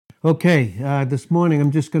Okay, this morning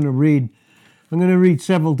I'm just going to read. I'm going to read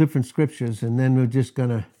several different scriptures, and then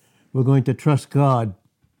we're going to trust God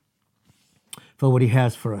for what He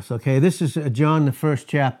has for us. Okay, this is John, the first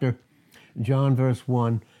chapter, John verse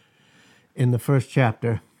 1. In the first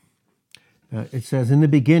chapter, it says, "In the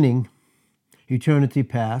beginning, eternity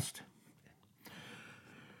past,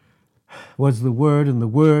 was the Word, and the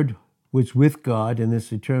Word was with God in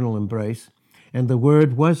this eternal embrace, and the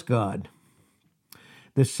Word was God.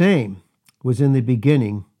 The same was in the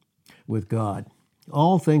beginning with God.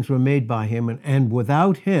 All things were made by Him, and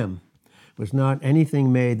without Him was not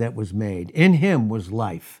anything made that was made. In Him was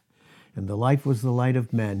life, and the life was the light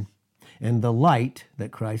of men. And the light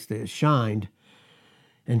that Christ is shined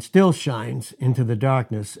and still shines into the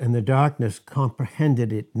darkness, and the darkness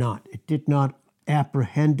comprehended it not." It did not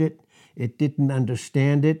apprehend it, it didn't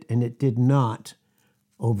understand it, and it did not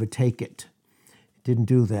overtake it. It didn't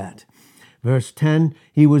do that. Verse 10,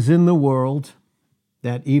 "He was in the world,"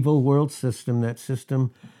 that evil world system, that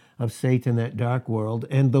system of Satan, that dark world,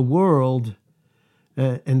 and the world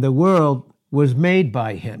was made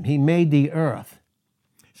by Him. He made the earth.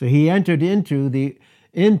 So He entered into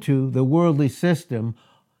the worldly system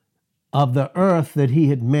of the earth that He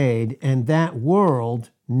had made, and that world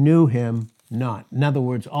knew Him not. In other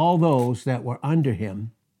words, all those that were under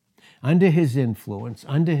Him, under His influence,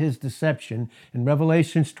 under His deception. In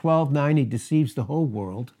Revelations 12:9, He deceives the whole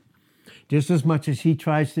world, just as much as He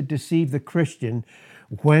tries to deceive the Christian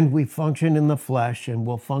when we function in the flesh, and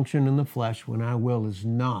will function in the flesh when our will is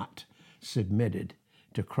not submitted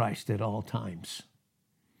to Christ at all times.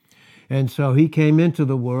 And so He came into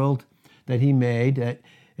the world that He made,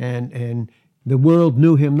 and the world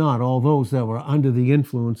knew Him not, all those that were under the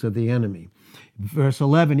influence of the enemy. Verse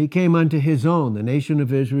 11, "He came unto His own, the nation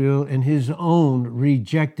of Israel, and His own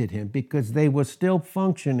rejected Him," because they were still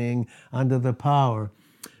functioning under the power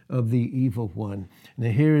of the evil one. Now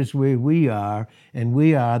here is where we are, and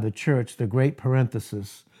we are the church, the great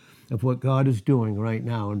parenthesis of what God is doing right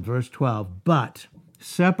now in verse 12. "But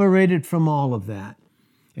separated from all of that,"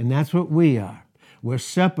 and that's what we are. We're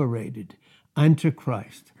separated unto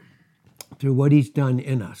Christ through what He's done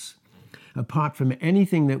in us. Apart from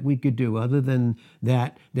anything that we could do other than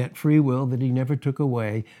that free will that He never took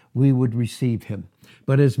away, we would receive Him.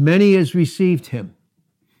 "But as many as received Him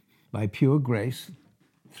by pure grace,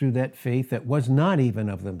 through that faith that was not even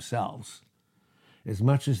of themselves," as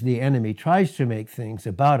much as the enemy tries to make things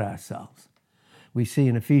about ourselves. We see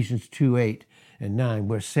in Ephesians 2:8 and 9,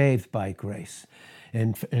 we're saved by grace.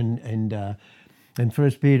 And 1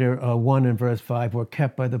 Peter 1 and verse 5, we're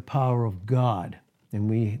kept by the power of God. And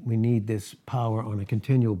we need this power on a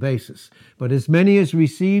continual basis. "But as many as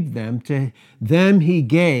received them, to them He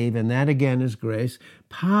gave," and that again is grace,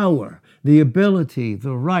 "power," the ability,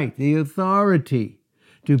 the right, the authority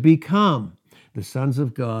to become the sons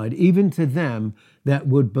of God, even to them that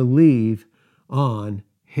would believe on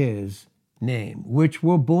His name, which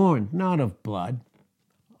were born not of blood,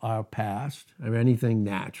 our past, or anything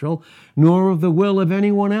natural, nor of the will of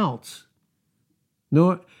anyone else,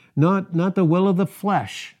 nor not the will of the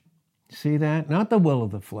flesh. See that? Not the will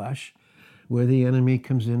of the flesh, where the enemy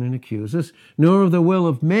comes in and accuses, "nor of the will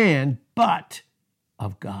of man, but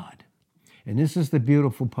of God." And this is the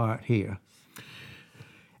beautiful part here.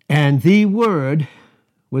 "And the Word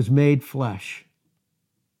was made flesh."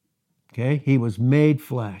 Okay? He was made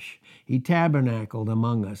flesh. He tabernacled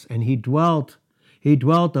among us, and He dwelt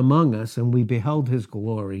among us, and we beheld His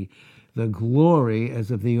glory, the glory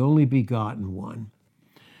as of the only begotten one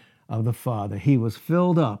of the Father. He was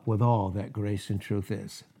filled up with all that grace and truth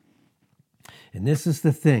is. And this is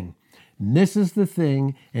the thing.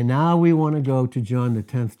 And now we want to go to John, the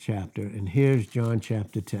 10th chapter. And here's John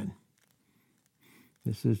chapter 10.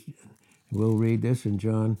 We'll read this in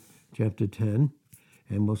John chapter 10,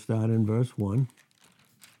 and we'll start in verse 1.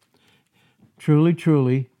 "Truly,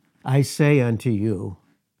 truly, I say unto you,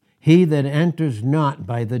 he that enters not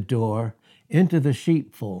by the door into the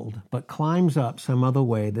sheepfold, but climbs up some other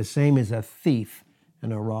way, the same is a thief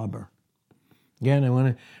and a robber."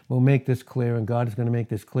 Again, we'll make this clear, and God is going to make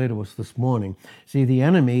this clear to us this morning. See, the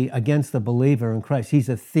enemy against the believer in Christ, he's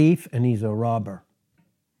a thief and he's a robber.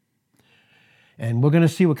 And we're going to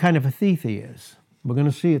see what kind of a thief he is. We're going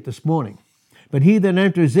to see it this morning. "But he that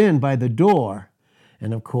enters in by the door,"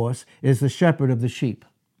 and of course, is the shepherd of the sheep.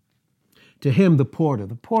 "To him the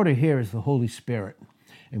porter here is the Holy Spirit.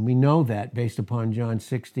 And we know that based upon John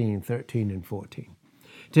 16, 13, and 14.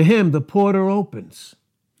 "To him the porter opens,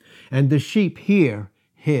 and the sheep hear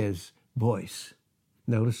his voice."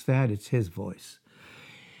 Notice that, it's his voice.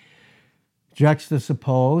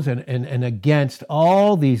 Juxtapose and against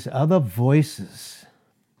all these other voices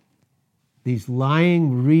these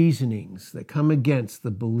lying reasonings that come against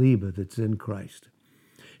the believer that's in Christ.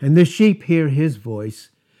 And the sheep hear his voice,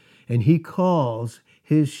 and he calls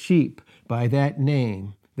his sheep by that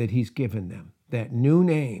name that he's given them, that new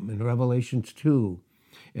name in Revelations 2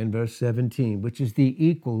 and verse 17, which is the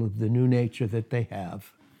equal of the new nature that they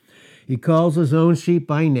have. He calls his own sheep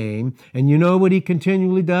by name, and you know what he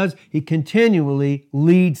continually does? He continually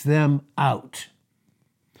leads them out.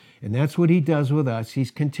 And that's what he does with us.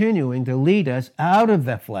 He's continuing to lead us out of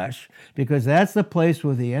the flesh, because that's the place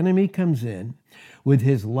where the enemy comes in with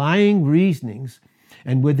his lying reasonings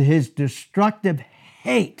and with his destructive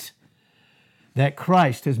hate that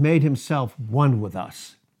Christ has made himself one with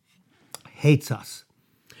us, hates us.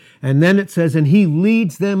 And then it says, and he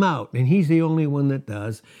leads them out, and he's the only one that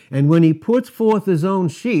does. And when he puts forth his own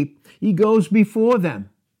sheep, he goes before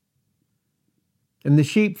them. And the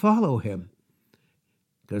sheep follow him,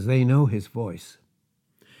 because they know his voice.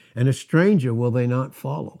 And a stranger will they not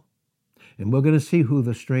follow. And we're going to see who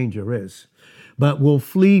the stranger is, but will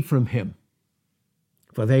flee from him,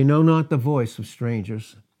 for they know not the voice of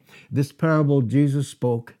strangers. This parable Jesus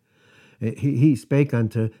spoke, he spake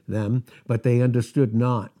unto them, but they understood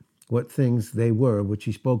not what things they were, which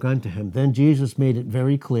he spoke unto him. Then Jesus made it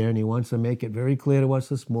very clear, and he wants to make it very clear to us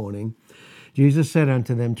this morning. Jesus said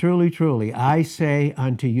unto them, truly, truly, I say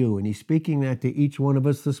unto you, and he's speaking that to each one of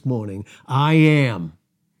us this morning, I am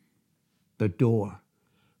the door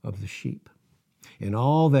of the sheep. And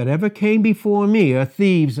all that ever came before me are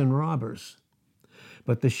thieves and robbers.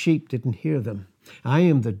 But the sheep didn't hear them. I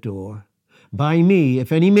am the door. By me,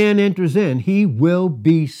 if any man enters in, he will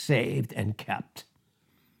be saved and kept.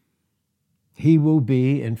 He will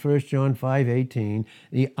be, in 1 John 5:18,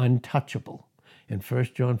 the untouchable. In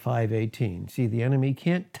 1 John 5:18. See, the enemy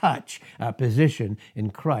can't touch our position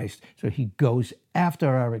in Christ, so he goes after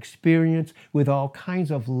our experience with all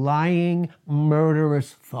kinds of lying,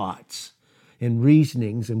 murderous thoughts and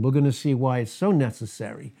reasonings, and we're going to see why it's so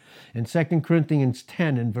necessary. In 2 Corinthians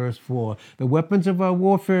 10 and verse 4, the weapons of our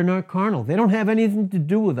warfare are not carnal. They don't have anything to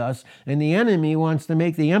do with us, and the enemy wants to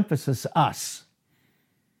make the emphasis us.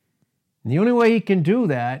 And the only way he can do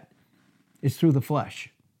that is through the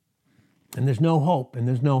flesh. And there's no hope and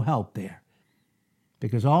there's no help there,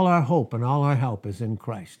 because all our hope and all our help is in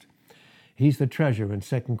Christ. He's the treasure in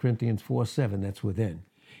 2 Corinthians 4:7 that's within.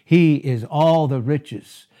 He is all the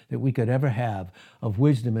riches that we could ever have of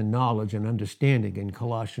wisdom and knowledge and understanding in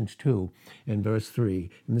Colossians 2 and verse 3.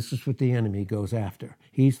 And this is what the enemy goes after.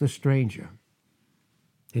 He's the stranger.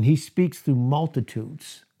 And he speaks through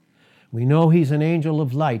multitudes. We know he's an angel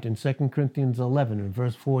of light in 2 Corinthians 11 and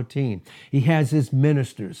verse 14. He has his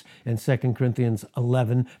ministers in 2 Corinthians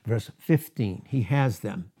 11 verse 15. He has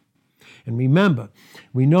them. And remember,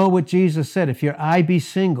 we know what Jesus said, if your eye be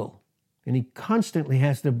single, and he constantly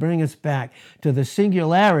has to bring us back to the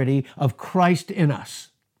singularity of Christ in us.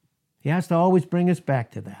 He has to always bring us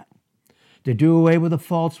back to that, to do away with the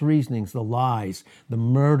false reasonings, the lies, the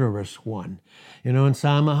murderous one. You know, in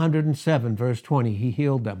Psalm 107 verse 20, he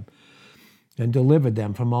healed them and delivered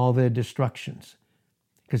them from all their destructions,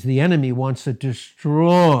 because the enemy wants to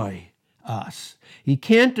destroy us. He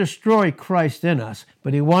can't destroy Christ in us,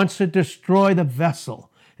 but he wants to destroy the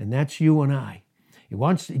vessel, and that's you and I. He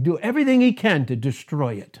wants to do everything he can to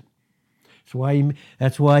destroy it.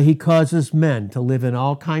 That's why he causes men to live in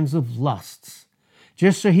all kinds of lusts,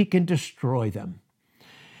 just so he can destroy them.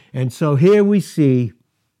 And so here we see,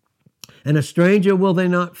 and a stranger will they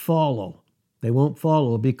not follow. They won't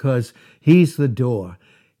follow because he's the door.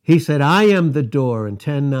 He said, I am the door in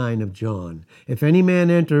 10:9 of John. If any man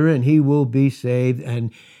enter in, he will be saved.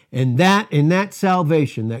 And in that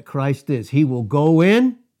salvation that Christ is, he will go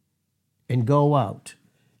in and go out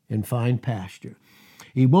and find pasture.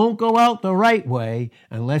 He won't go out the right way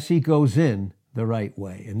unless he goes in the right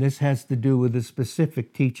way. And this has to do with the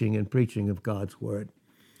specific teaching and preaching of God's word.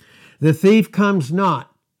 The thief comes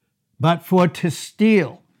not, but for to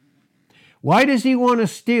steal. Why does he want to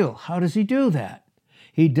steal? How does he do that?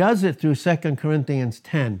 He does it through 2 Corinthians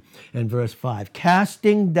 10 and verse 5,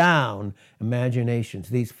 casting down imaginations,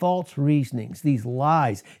 these false reasonings, these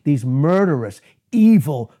lies, these murderous,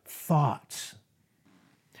 evil thoughts.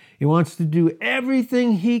 He wants to do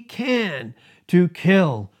everything he can to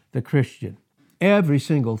kill the Christian, every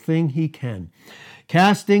single thing he can,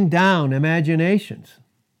 casting down imaginations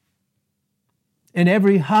and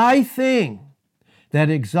every high thing that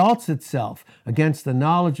exalts itself against the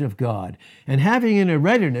knowledge of God, and having in a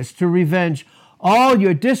readiness to revenge all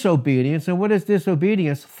your disobedience. And what is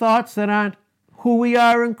disobedience? Thoughts that aren't who we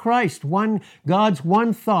are in Christ. God's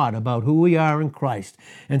one thought about who we are in Christ.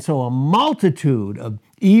 And so a multitude of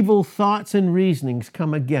evil thoughts and reasonings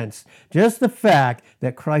come against just the fact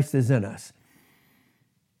that Christ is in us.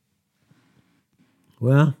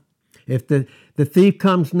 Well, if the thief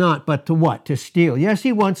comes not, but to what? To steal. Yes,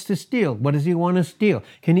 he wants to steal. What does he want to steal?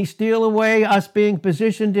 Can he steal away us being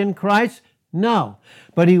positioned in Christ? No.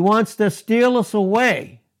 But he wants to steal us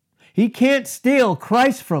away. He can't steal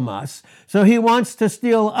Christ from us, so he wants to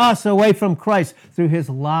steal us away from Christ through his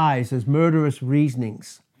lies, his murderous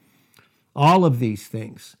reasonings. All of these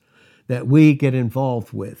things that we get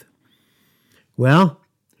involved with. Well,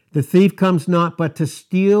 the thief comes not but to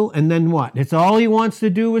steal, and then what? It's all he wants to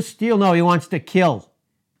do is steal. No, he wants to kill.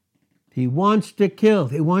 He wants to kill.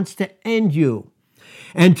 He wants to end you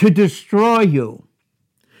and to destroy you.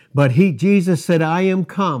 But Jesus said, I am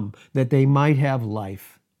come that they might have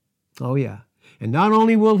life. Oh, yeah. And not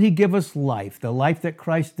only will he give us life, the life that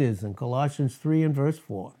Christ is in Colossians 3 and verse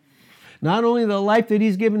 4, not only the life that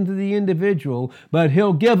he's given to the individual, but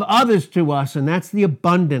he'll give others to us, and that's the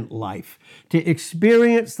abundant life, to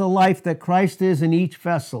experience the life that Christ is in each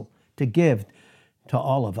vessel, to give to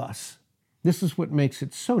all of us. This is what makes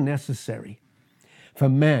it so necessary for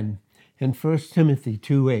men in 1 Timothy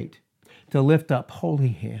 2:8 to lift up holy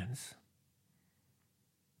hands,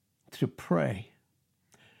 to pray,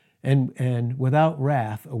 and without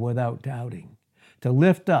wrath or without doubting, to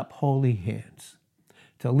lift up holy hands,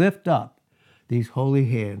 to lift up these holy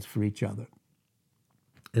hands for each other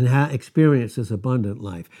and experience this abundant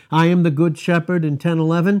life. I am the good shepherd in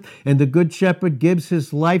 10:11, and the good shepherd gives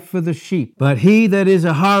his life for the sheep. But he that is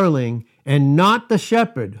a hireling and not the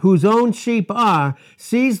shepherd, whose own sheep are,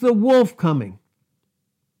 sees the wolf coming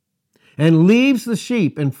and leaves the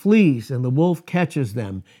sheep and flees, and the wolf catches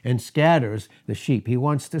them and scatters the sheep. He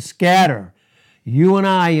wants to scatter you and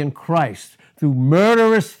I in Christ through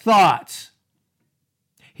murderous thoughts.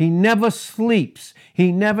 He never sleeps.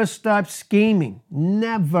 He never stops scheming.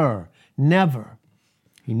 Never, never.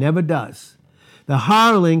 He never does. The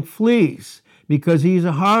hireling flees because he's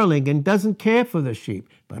a hireling and doesn't care for the sheep.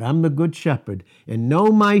 But I'm the good shepherd and know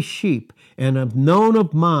my sheep and have known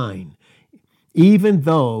of mine, even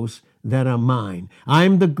those that are mine.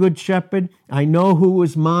 I'm the good shepherd. I know who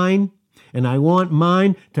is mine, and I want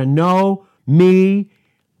mine to know me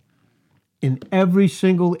in every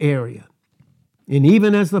single area. And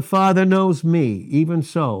even as the Father knows me, even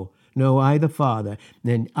so know I the Father.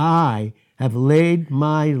 And I have laid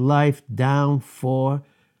my life down for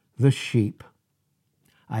the sheep.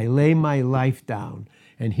 I lay my life down,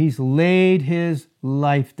 and he's laid his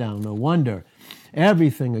life down. No wonder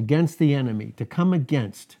everything against the enemy, to come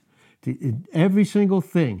against, every single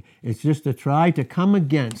thing, it's just to try to come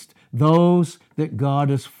against those that God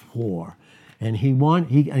is for. And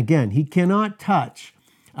he cannot touch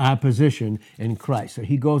our position in Christ. So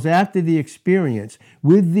he goes after the experience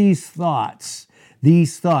with these thoughts,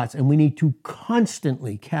 and we need to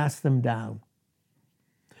constantly cast them down.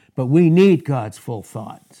 But we need God's full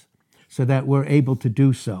thoughts so that we're able to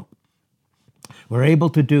do so. We're able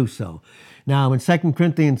to do so. Now, in 2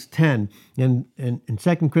 Corinthians 10, in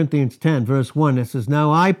 2 Corinthians 10, verse 1, it says,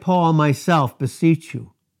 Now I, Paul, myself beseech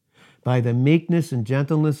you, by the meekness and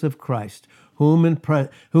gentleness of Christ, who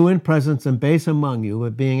in presence am base among you,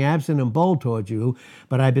 but being absent and bold toward you,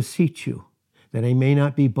 but I beseech you, that I may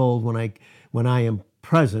not be bold when I am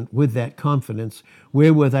present with that confidence,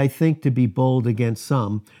 wherewith I think to be bold against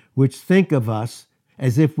some, which think of us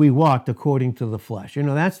as if we walked according to the flesh. You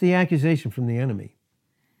know, that's the accusation from the enemy.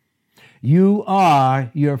 You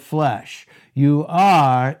are your flesh. You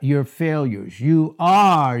are your failures. You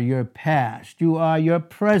are your past. You are your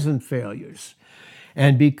present failures.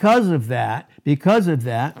 And because of that,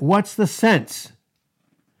 what's the sense?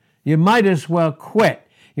 You might as well quit.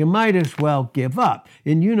 You might as well give up.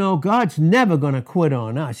 And you know, God's never going to quit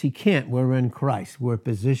on us. He can't. We're in Christ. We're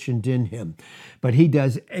positioned in him. But he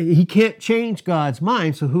can't change God's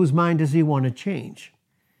mind, so whose mind does he want to change?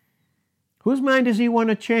 Whose mind does he want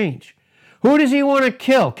to change? Who does he want to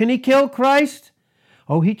kill? Can he kill Christ?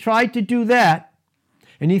 Oh, he tried to do that.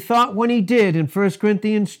 And he thought when he did in 1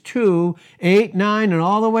 Corinthians 2, 8, 9, and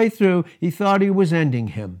all the way through, he thought he was ending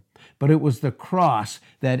him. But it was the cross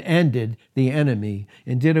that ended the enemy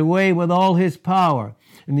and did away with all his power.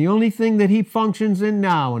 And the only thing that he functions in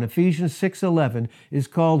now in Ephesians 6:11 is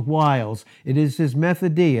called wiles. It is his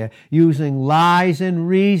methodia, using lies and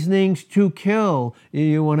reasonings to kill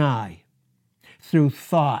you and I through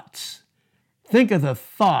thoughts. Think of the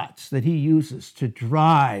thoughts that he uses to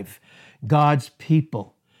drive God's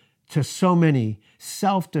people to so many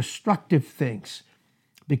self-destructive things,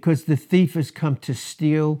 because the thief has come to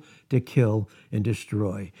steal, to kill, and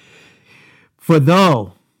destroy. For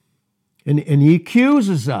though, and he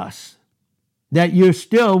accuses us, that you're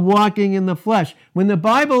still walking in the flesh. When the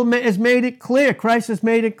Bible has made it clear, Christ has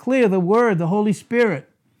made it clear, the Word, the Holy Spirit,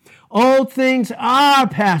 old things are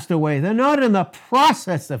passed away. They're not in the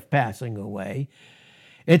process of passing away.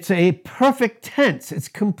 It's a perfect tense. It's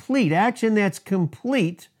complete. Action that's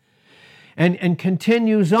complete and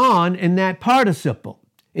continues on in that participle.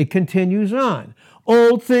 It continues on.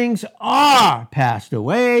 Old things are passed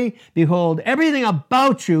away. Behold, everything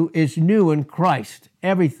about you is new in Christ.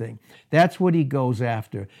 Everything. That's what he goes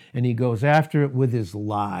after. And he goes after it with his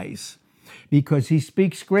lies. Because he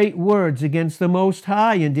speaks great words against the Most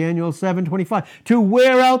High in Daniel 7:25 to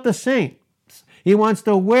wear out the saints. He wants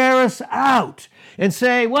to wear us out and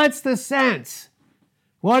say, what's the sense?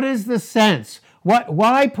 What is the sense?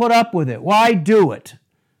 Why put up with it? Why do it?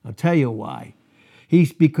 I'll tell you why.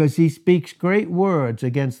 Because he speaks great words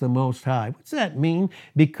against the Most High. What's that mean?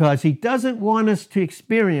 Because he doesn't want us to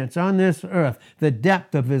experience on this earth the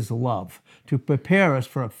depth of his love, to prepare us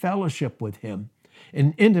for a fellowship with him,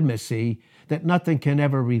 an intimacy that nothing can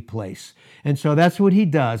ever replace. And so that's what he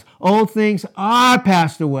does. Old things are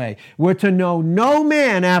passed away. We're to know no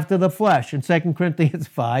man after the flesh in 2 Corinthians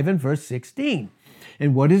 5 and verse 16.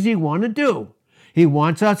 And what does he want to do? He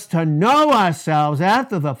wants us to know ourselves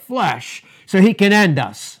after the flesh so he can end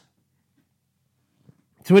us.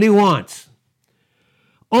 That's what he wants.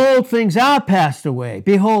 Old things are passed away.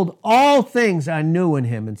 Behold, all things are new in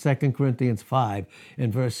him in 2 Corinthians 5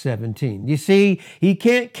 and verse 17. You see, he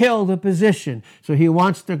can't kill the position, so he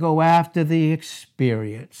wants to go after the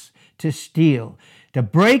experience, to steal, to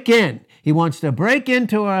break in. He wants to break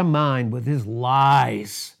into our mind with his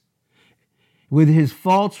lies, with his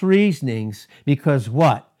false reasonings, because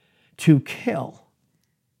what? To kill.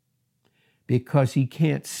 Because he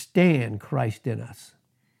can't stand Christ in us.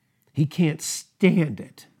 He can't stand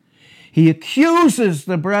it. He accuses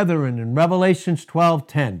the brethren in Revelations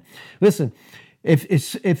 12:10. Listen,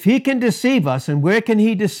 if he can deceive us, and where can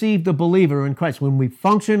he deceive the believer in Christ? When we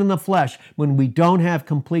function in the flesh, when we don't have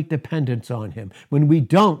complete dependence on him, when we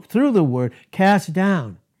don't, through the word, cast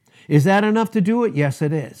down. Is that enough to do it? Yes,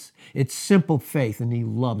 it is. It's simple faith, and he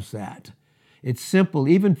loves that. It's simple,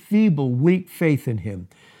 even feeble, weak faith in him.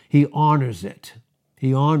 He honors it.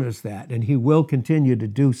 He honors that, and he will continue to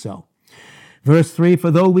do so. Verse 3,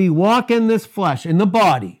 for though we walk in this flesh, in the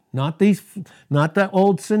body, not the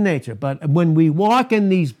old sin nature, but when we walk in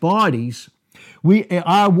these bodies,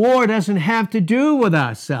 our war doesn't have to do with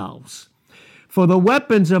ourselves. For the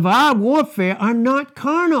weapons of our warfare are not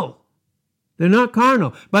carnal. They're not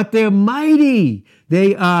carnal, but they're mighty.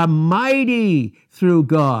 They are mighty through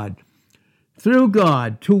God. Through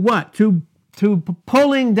God. To what? To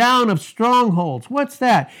pulling down of strongholds. What's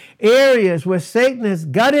that? Areas where Satan has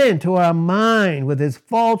got into our mind with his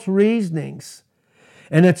false reasonings.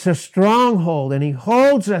 And it's a stronghold, and he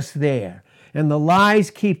holds us there. And the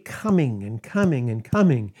lies keep coming and coming and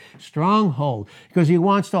coming. Stronghold. Because he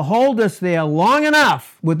wants to hold us there long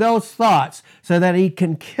enough with those thoughts so that he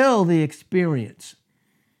can kill the experience.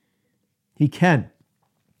 He can.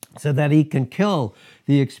 So that he can kill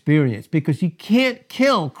the experience. Because you can't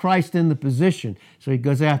kill Christ in the position. So he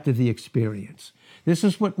goes after the experience. This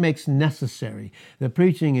is what makes necessary the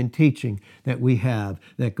preaching and teaching that we have,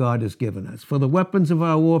 that God has given us. For the weapons of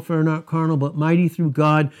our warfare are not carnal, but mighty through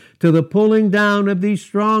God to the pulling down of these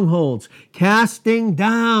strongholds, casting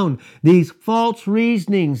down these false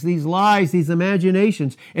reasonings, these lies, these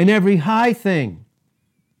imaginations, and every high thing.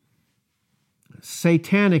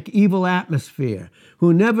 Satanic, evil atmosphere,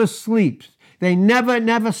 who never sleeps. They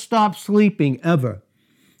never stop sleeping, ever.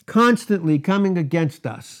 Constantly coming against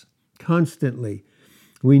us. Constantly.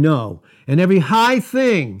 We know. And every high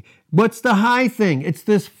thing. What's the high thing? It's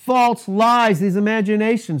this false lies, these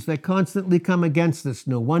imaginations that constantly come against us.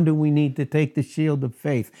 No wonder we need to take the shield of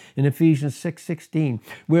faith in Ephesians 6:16,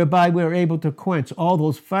 whereby we're able to quench all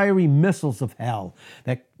those fiery missiles of hell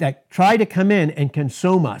that try to come in and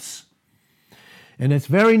consume us. And it's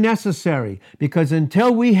very necessary, because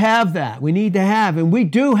until we have that, we need to have, and we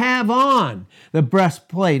do have on, the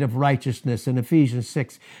breastplate of righteousness in Ephesians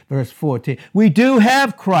 6, verse 14. We do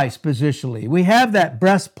have Christ positionally. We have that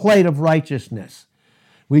breastplate of righteousness.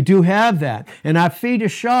 We do have that. And our feet are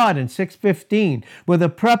shod in 6:15 with a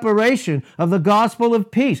preparation of the gospel of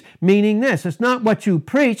peace, meaning this. It's not what you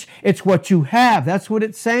preach, it's what you have. That's what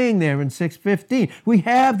it's saying there in 6:15. We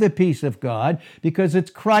have the peace of God because it's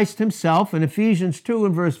Christ himself in Ephesians 2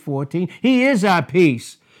 and verse 14. He is our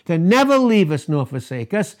peace, to never leave us nor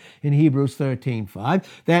forsake us in Hebrews 13:5.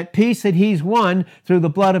 That peace that he's won through the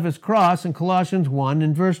blood of his cross in Colossians 1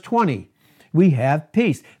 and verse 20. We have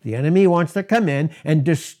peace. The enemy wants to come in and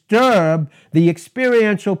disturb the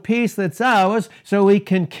experiential peace that's ours so he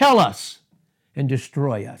can kill us. and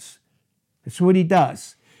destroy us. That's what he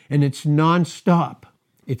does. And it's nonstop.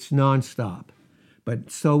 It's nonstop.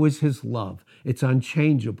 But so is his love. It's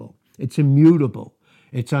unchangeable. It's immutable.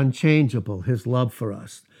 It's unchangeable, his love for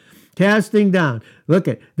us. Casting down, look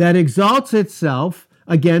at, that exalts itself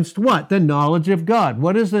against what? The knowledge of God.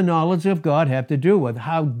 What does the knowledge of God have to do with?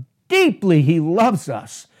 How deeply he loves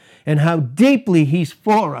us and how deeply he's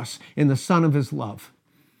for us in the Son of his love.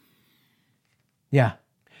 Yeah,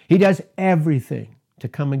 he does everything to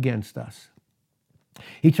come against us.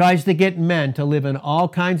 He tries to get men to live in all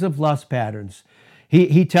kinds of lust patterns.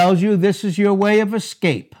 He tells you this is your way of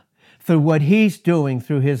escape through what he's doing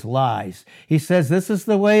through his lies. He says this is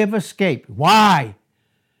the way of escape. Why?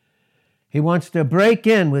 He wants to break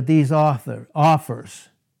in with these offers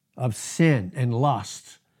of sin and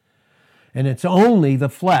lust. And it's only the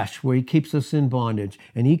flesh where he keeps us in bondage.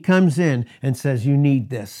 And he comes in and says, you need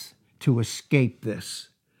this to escape this.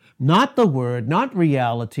 Not the word, not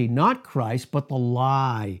reality, not Christ, but the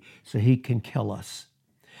lie, so he can kill us.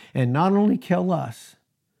 And not only kill us,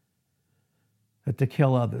 but to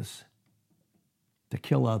kill others. To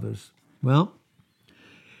kill others. Well,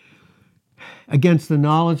 against the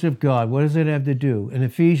knowledge of God, what does it have to do? In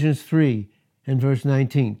Ephesians 3 and verse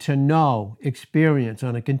 19, to know, experience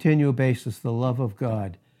on a continual basis the love of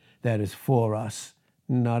God that is for us,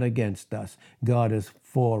 not against us. God is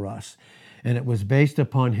for us. And it was based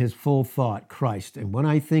upon his full thought, Christ. And when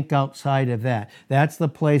I think outside of that, that's the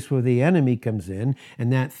place where the enemy comes in.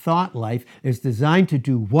 And that thought life is designed to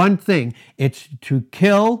do one thing. It's to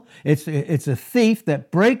kill. It's a thief that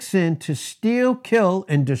breaks in to steal, kill,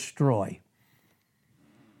 and destroy.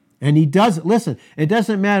 And he does it. Listen, it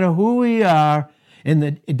doesn't matter who we are.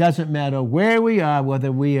 It doesn't matter where we are,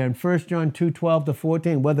 whether we are in 1 John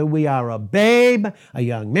 2:12-14, whether we are a babe, a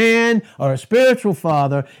young man, or a spiritual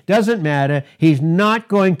father, doesn't matter. He's not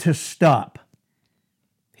going to stop.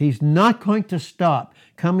 He's not going to stop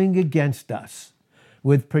coming against us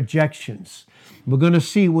with projections. We're going to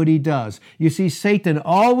see what he does. You see, Satan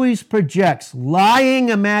always projects lying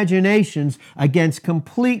imaginations against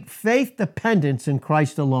complete faith dependence in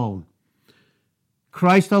Christ alone.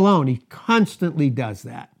 Christ alone. He constantly does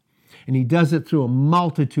that. And he does it through a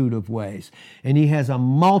multitude of ways. And he has a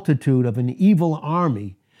multitude of an evil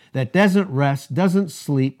army that doesn't rest, doesn't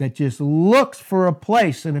sleep, that just looks for a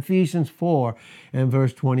place in Ephesians 4 and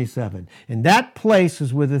verse 27. And that place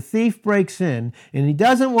is where the thief breaks in, and he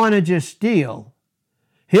doesn't want to just steal.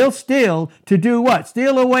 He'll steal to do what?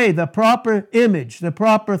 Steal away the proper image, the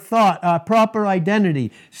proper thought, our proper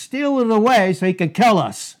identity. Steal it away so he can kill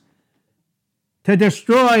us, to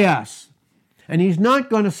destroy us. And he's not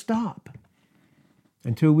going to stop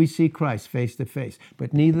until we see Christ face to face.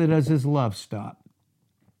 But neither does his love stop.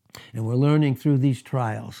 And we're learning through these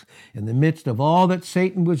trials, in the midst of all that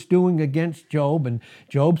Satan was doing against Job, and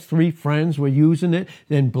Job's three friends were using it,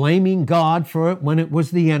 then blaming God for it when it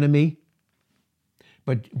was the enemy.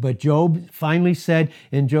 But Job finally said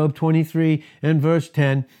in Job 23 and verse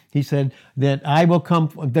 10, he said that I will come,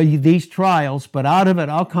 these trials, but out of it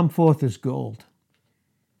I'll come forth as gold.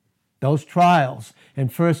 Those trials in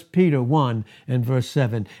 1 Peter 1 and verse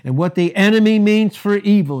 7. And what the enemy means for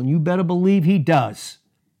evil, and you better believe he does.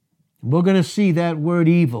 We're going to see that word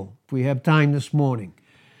evil if we have time this morning.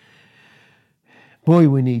 Boy,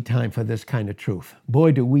 we need time for this kind of truth.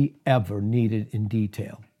 Boy, do we ever need it in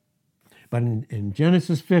detail. But in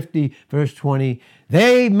Genesis 50, verse 20,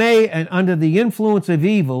 they may, and under the influence of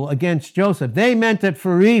evil against Joseph, they meant it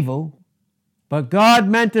for evil, but God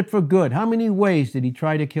meant it for good. How many ways did he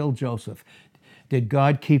try to kill Joseph? Did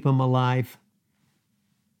God keep him alive?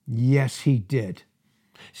 Yes, he did.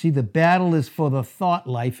 See, the battle is for the thought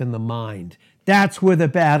life in the mind. That's where the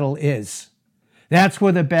battle is. That's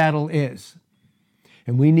where the battle is.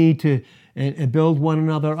 And we need to build one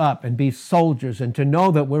another up and be soldiers and to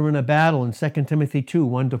know that we're in a battle in 2 Timothy 2,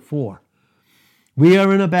 1-4. We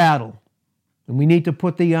are in a battle, and we need to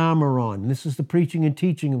put the armor on. And this is the preaching and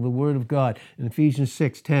teaching of the Word of God in Ephesians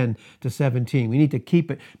 6, 10-17. We need to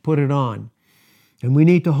keep it, put it on. And we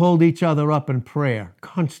need to hold each other up in prayer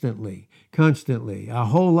constantly. Our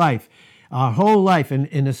whole life,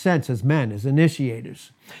 in a sense, as men, as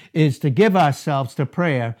initiators, is to give ourselves to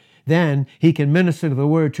prayer. Then he can minister the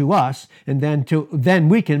word to us, and then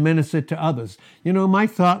we can minister to others. You know, my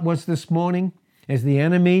thought was this morning, as the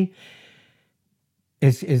enemy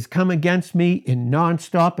is come against me in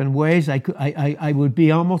nonstop in ways I would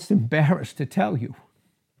be almost embarrassed to tell you.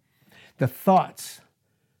 The thoughts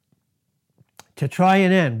to try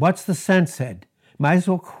and end. What's the sense head? Might as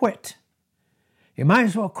well quit. You might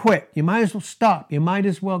as well quit. You might as well stop. You might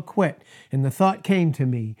as well quit. And the thought came to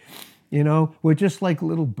me, you know, we're just like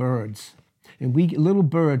little birds. And we little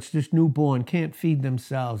birds, just newborn, can't feed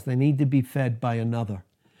themselves. They need to be fed by another.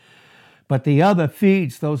 But the other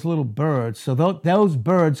feeds those little birds, so those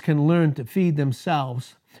birds can learn to feed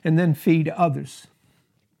themselves and then feed others.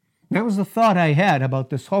 That was the thought I had about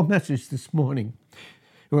this whole message this morning.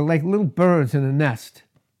 We're like little birds in a nest,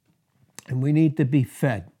 and we need to be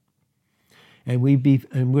fed. And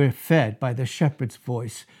we're fed by the shepherd's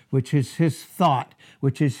voice, which is his thought,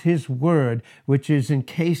 which is his word, which is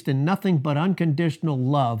encased in nothing but unconditional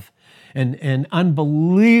love and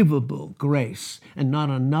unbelievable grace, and not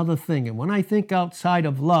another thing. And when I think outside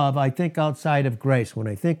of love, I think outside of grace. When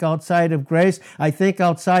I think outside of grace, I think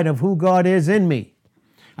outside of who God is in me.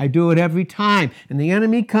 I do it every time. And the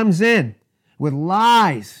enemy comes in with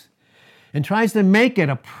lies and tries to make it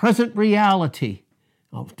a present reality.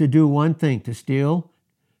 To do one thing, to steal,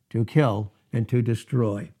 to kill, and to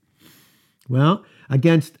destroy. Well,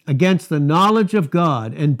 against the knowledge of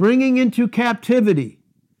God and bringing into captivity.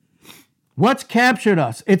 What's captured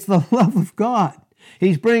us? It's the love of God.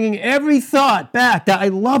 He's bringing every thought back that I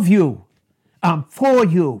love you. I'm for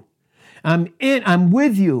you. I'm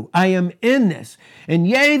with you. I am in this. And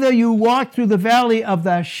yea, though you walk through the valley of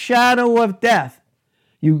the shadow of death,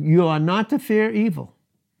 you are not to fear evil,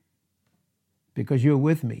 because you're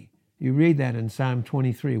with me. You read that in Psalm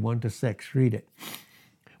 23, 1-6. Read it.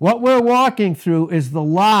 What we're walking through is the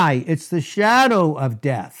lie. It's the shadow of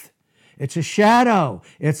death. It's a shadow.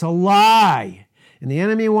 It's a lie. And the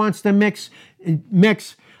enemy wants to mix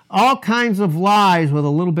all kinds of lies with a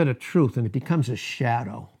little bit of truth, and it becomes a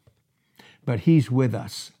shadow. But he's with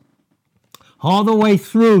us all the way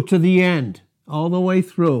through to the end, all the way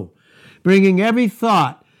through, bringing every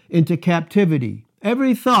thought into captivity,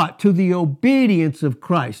 every thought to the obedience of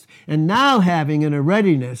Christ, and now having in a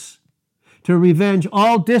readiness to revenge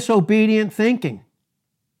all disobedient thinking,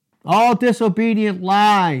 all disobedient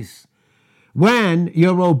lies, when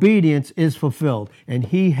your obedience is fulfilled. And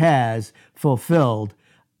he has fulfilled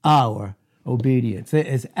our obedience. There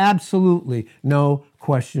is absolutely no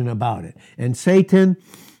question about it. And Satan,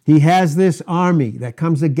 he has this army that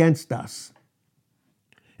comes against us.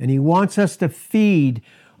 And he wants us to feed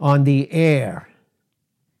on the air.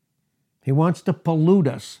 He wants to pollute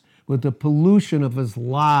us with the pollution of his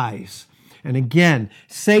lies. And again,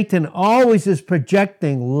 Satan always is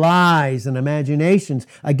projecting lies and imaginations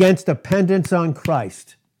against dependence on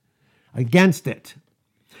Christ, against it.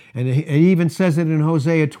 And it even says it in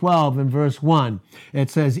Hosea 12 and verse 1. It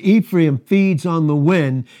says, Ephraim feeds on the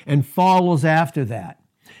wind and follows after that.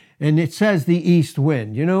 And it says the east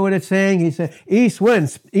wind. You know what it's saying? He said, east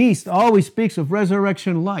wind. East always speaks of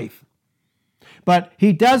resurrection life. But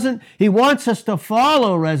he wants us to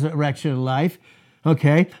follow resurrection life,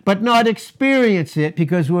 okay, but not experience it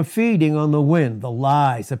because we're feeding on the wind, the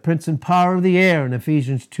lies, the prince and power of the air in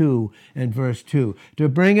Ephesians 2 and verse 2, to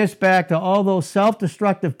bring us back to all those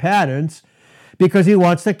self-destructive patterns because he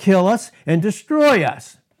wants to kill us and destroy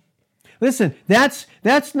us. Listen, that's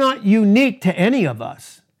not unique to any of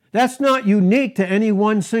us. That's not unique to any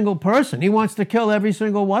one single person. He wants to kill every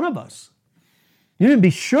single one of us. You can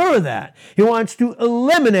be sure of that. He wants to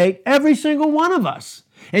eliminate every single one of us.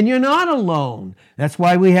 And you're not alone. That's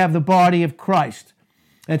why we have the body of Christ.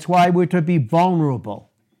 That's why we're to be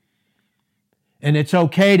vulnerable. And it's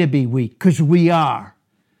okay to be weak, because we are.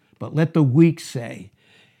 But let the weak say,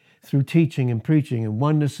 through teaching and preaching and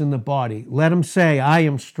oneness in the body, let them say, I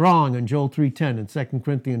am strong in Joel 3:10 and 2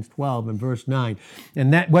 Corinthians 12 and verse 9.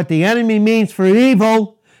 And that what the enemy means for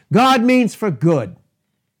evil, God means for good.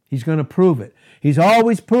 He's going to prove it. He's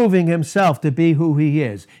always proving himself to be who he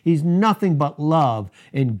is. He's nothing but love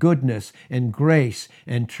and goodness and grace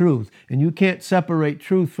and truth. And you can't separate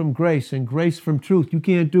truth from grace and grace from truth. You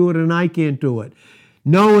can't do it and I can't do it.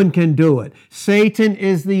 No one can do it. Satan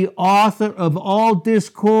is the author of all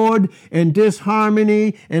discord and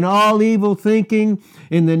disharmony and all evil thinking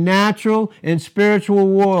in the natural and spiritual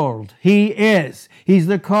world. He is. He's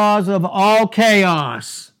the cause of all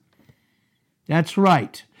chaos. That's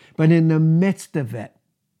right. But in the midst of it,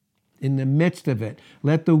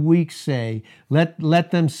 let the weak say,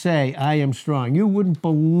 let them say, I am strong. You wouldn't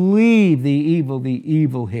believe the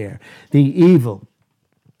evil here. The evil.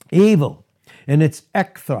 And it's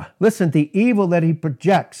ekthra. Listen, the evil that he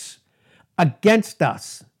projects against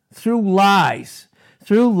us through lies.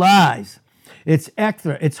 It's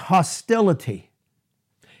ekthra. It's hostility.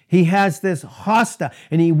 He has this hostile,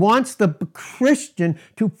 and he wants the Christian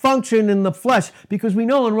to function in the flesh, because we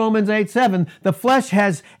know in Romans 8:7, the flesh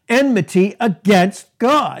has enmity against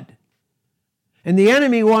God. And the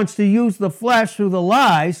enemy wants to use the flesh through the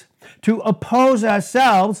lies to oppose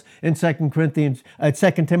ourselves in 2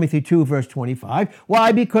 Timothy 2, verse 25.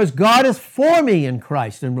 Why? Because God is for me in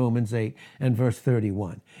Christ in Romans 8 and verse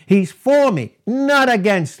 31. He's for me, not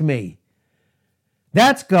against me.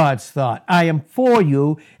 That's God's thought. I am for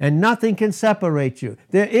you, and nothing can separate you.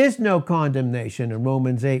 There is no condemnation in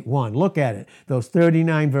Romans 8:1. Look at it, those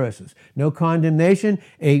 39 verses. No condemnation,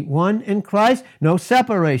 8:1 in Christ, no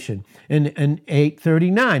separation in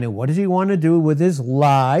 8:39. And what does he want to do with his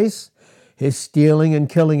lies, his stealing and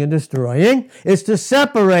killing and destroying? Is to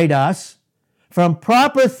separate us from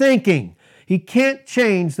proper thinking. He can't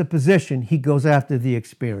change the position. He goes after the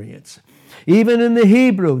experience. Even in the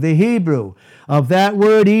Hebrew of that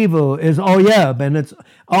word evil is oyeb, and it's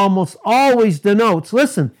almost always denotes,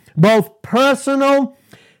 listen, both personal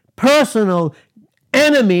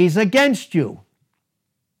enemies against you.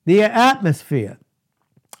 The atmosphere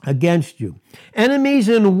against you. Enemies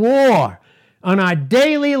in war on our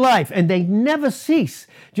daily life, and they never cease.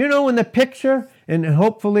 Do you know in the picture, and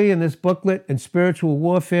hopefully in this booklet, in Spiritual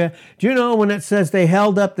Warfare, do you know when it says they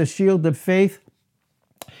held up the shield of faith?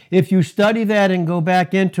 If you study that and go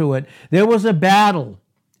back into it, there was a battle.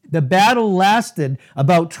 The battle lasted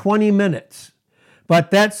about 20 minutes.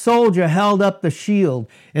 But that soldier held up the shield,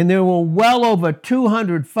 and there were well over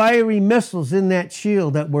 200 fiery missiles in that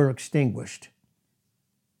shield that were extinguished.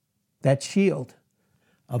 That shield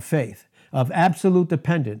of faith, of absolute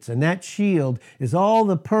dependence. And that shield is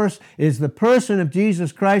the person of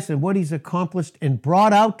Jesus Christ and what he's accomplished and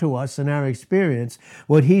brought out to us in our experience,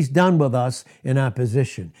 what he's done with us in our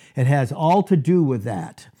position. It has all to do with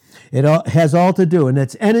that. It has all to do, and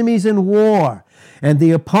it's enemies in war and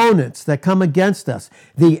the opponents that come against us.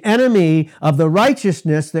 The enemy of the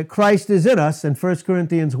righteousness that Christ is in us in 1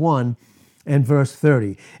 Corinthians 1 and verse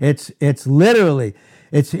 30. It's literally...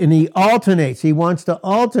 and he alternates. He wants to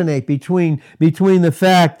alternate between the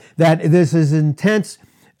fact that this is intense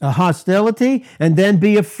hostility and then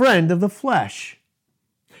be a friend of the flesh.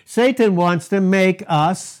 Satan wants to make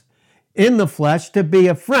us in the flesh to be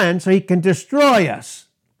a friend so he can destroy us,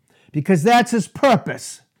 because that's his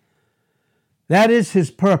purpose. That is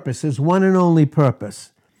his purpose, his one and only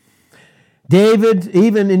purpose.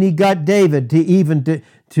 He got David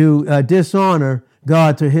to dishonor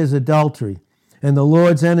God to his adultery, and the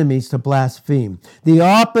Lord's enemies to blaspheme. The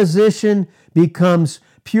opposition becomes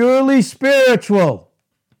purely spiritual.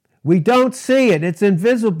 We don't see it. It's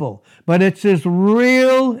invisible, but it's as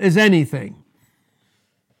real as anything.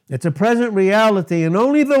 It's a present reality, and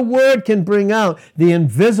only the Word can bring out the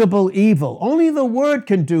invisible evil. Only the Word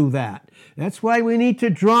can do that. That's why we need to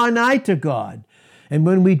draw nigh to God. And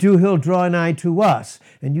when we do, he'll draw nigh to us.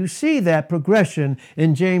 And you see that progression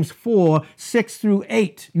in James 4, 6 through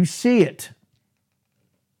 8. You see it.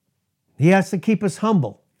 He has to keep us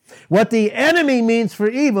humble. What the enemy means for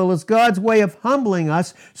evil is God's way of humbling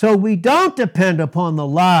us so we don't depend upon the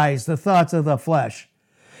lies, the thoughts of the flesh,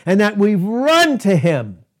 and that we run to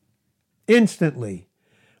him instantly.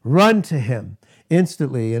 Run to him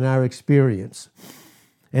instantly in our experience.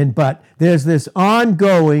 But there's this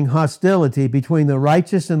ongoing hostility between the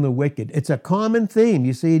righteous and the wicked. It's a common theme.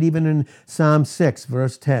 You see it even in Psalm 6,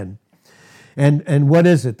 verse 10. And what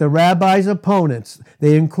is it? The rabbi's opponents,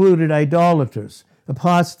 they included idolaters,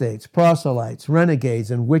 apostates, proselytes,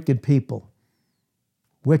 renegades, and wicked people.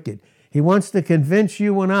 Wicked. He wants to convince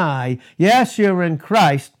you and I, yes, you're in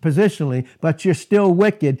Christ positionally, but you're still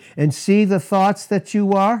wicked. And see the thoughts that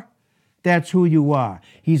you are? That's who you are.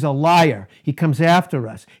 He's a liar. He comes after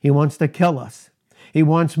us. He wants to kill us. He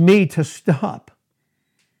wants me to stop.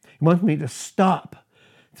 He wants me to stop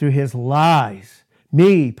through his lies.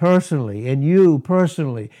 Me personally and you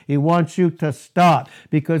personally. He wants you to stop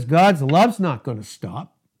because God's love's not going to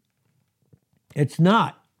stop. It's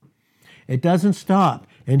not. It doesn't stop,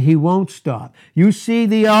 and he won't stop. You see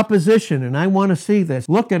the opposition, and I want to see this.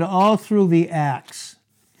 Look at all through the Acts.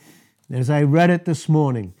 As I read it this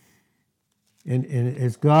morning, and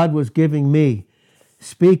as God was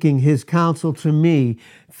speaking his counsel to me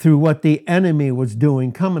through what the enemy was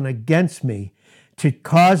doing, coming against me to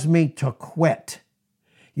cause me to quit.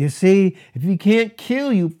 You see, if he can't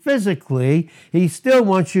kill you physically, he still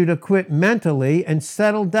wants you to quit mentally and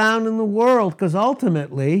settle down in the world, because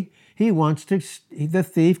ultimately the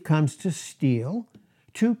thief comes to steal,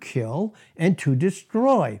 to kill, and to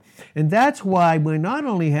destroy. And that's why we not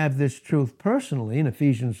only have this truth personally in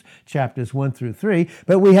Ephesians chapters 1 through 3,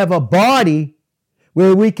 but we have a body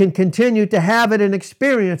where we can continue to have it and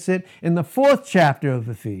experience it in the 4th chapter of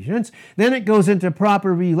Ephesians. Then it goes into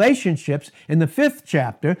proper relationships in the 5th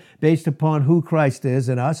chapter, based upon who Christ is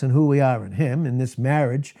in us and who we are in him, in this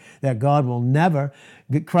marriage that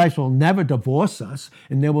Christ will never divorce us,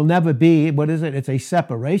 and there will never be, it's a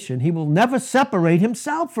separation. He will never separate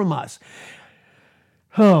himself from us.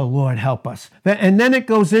 Oh, Lord, help us. And then it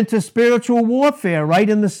goes into spiritual warfare right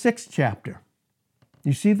in the 6th chapter.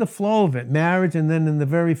 You see the flow of it, marriage, and then in the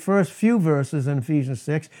very first few verses in Ephesians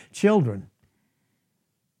 6, children.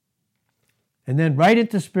 And then right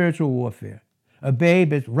into spiritual warfare. A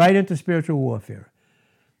babe is right into spiritual warfare.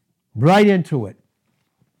 Right into it.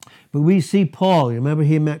 But we see Paul, remember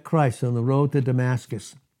he met Christ on the road to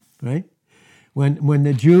Damascus, right? When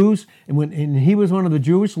the Jews, and he was one of the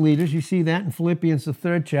Jewish leaders, you see that in Philippians, the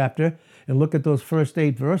 3rd chapter, and look at those first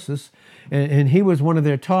 8 verses, and he was one of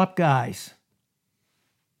their top guys.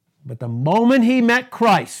 But the moment he met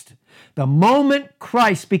Christ, the moment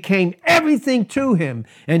Christ became everything to him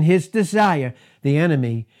and his desire, the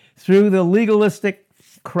enemy, through the legalistic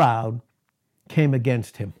crowd, came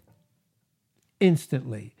against him.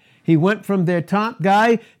 Instantly. He went from their top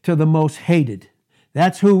guy to the most hated.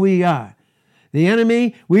 That's who we are. The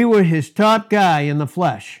enemy, we were his top guy in the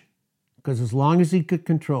flesh, because as long as he could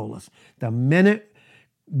control us, the minute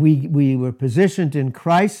we were positioned in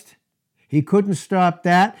Christ, he couldn't stop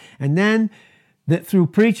that. And then that through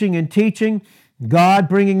preaching and teaching, God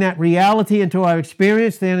bringing that reality into our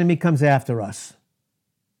experience, the enemy comes after us.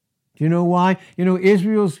 Do you know why? You know,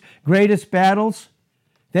 Israel's greatest battles,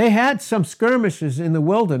 they had some skirmishes in the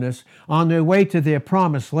wilderness on their way to their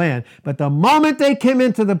promised land. But the moment they came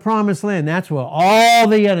into the promised land, that's where all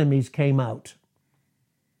the enemies came out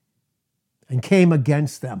and came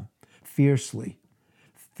against them fiercely,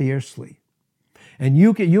 fiercely. And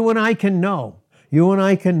you and I can know. You and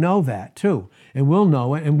I can know that too. And we'll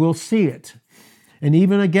know it and we'll see it. And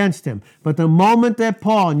even against him. But the moment that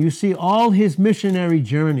Paul, and you see all his missionary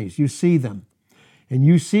journeys, you see them. And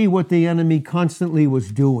you see what the enemy constantly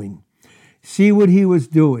was doing. See what he was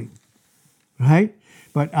doing. Right?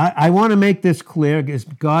 But I want to make this clear, as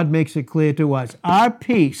God makes it clear to us. Our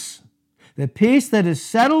peace, the peace that is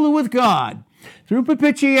settled with God through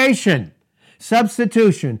propitiation,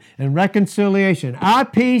 substitution, and reconciliation. Our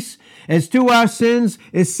peace as to our sins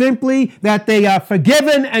is simply that they are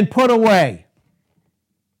forgiven and put away.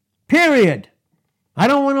 Period. I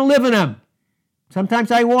don't want to live in them.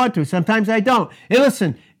 Sometimes I want to, sometimes I don't. And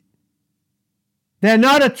listen, they're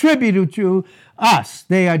not attributed to us.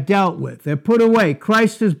 They are dealt with. They're put away.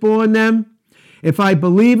 Christ has borne them. If I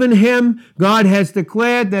believe in him, God has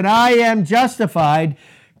declared that I am justified,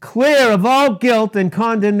 clear of all guilt and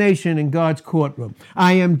condemnation in God's courtroom.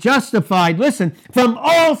 I am justified, listen, from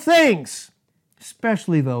all things,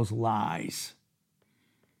 especially those lies.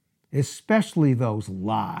 Especially those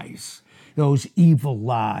lies, those evil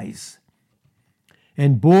lies.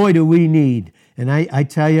 And boy, do we need, and I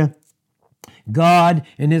tell you, God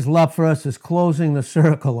in his love for us is closing the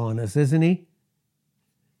circle on us, isn't he?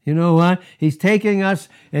 You know what? He's taking us,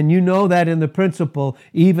 and you know that in the principle,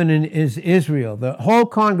 even in Israel, the whole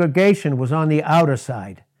congregation was on the outer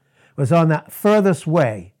side, was on the furthest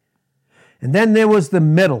way. And then there was the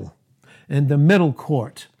middle, and the middle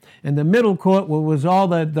court. And the middle court was all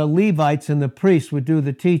the Levites and the priests would do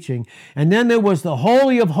the teaching. And then there was the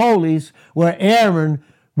Holy of Holies where Aaron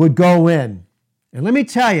would go in. And let me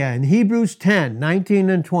tell you, in Hebrews 10,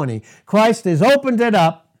 19 and 20, Christ has opened it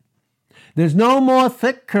up. There's no more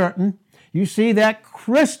thick curtain. You see that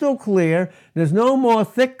crystal clear. There's no more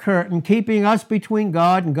thick curtain keeping us between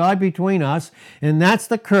God and God between us. And that's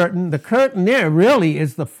the curtain. The curtain there really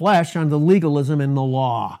is the flesh on the legalism and the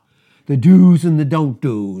law. The do's and the don't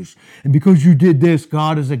do's. And because you did this,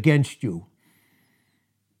 God is against you.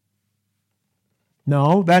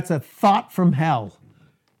 No, that's a thought from hell.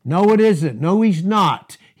 No, it isn't. No, he's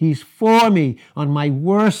not. He's for me on my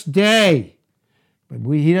worst day.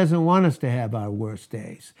 But he doesn't want us to have our worst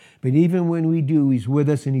days. But even when we do, he's with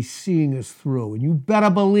us and he's seeing us through. And you better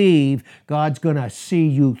believe God's going to see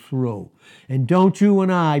you through. And don't you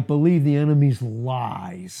and I believe the enemy's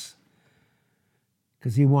lies.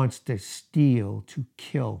 Because he wants to steal, to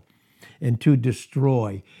kill, and to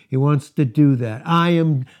destroy. He wants to do that. I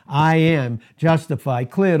am justified,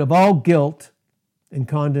 cleared of all guilt and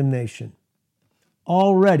condemnation.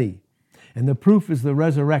 Already. And the proof is the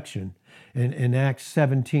resurrection. In Acts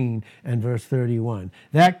 17 and verse 31.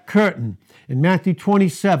 That curtain in Matthew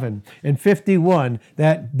 27 and 51,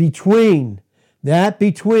 that between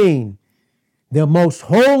the most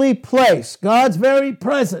holy place, God's very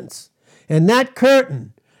presence, and that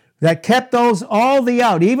curtain, that kept all the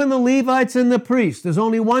out, even the Levites and the priests. There's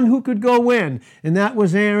only one who could go in, and that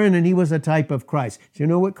was Aaron, and he was a type of Christ. Do you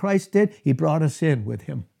know what Christ did? He brought us in with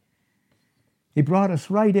him. He brought us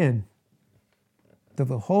right in to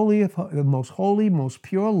the holy of the most holy, most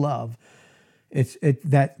pure love.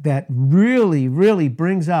 That really, really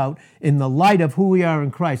brings out, in the light of who we are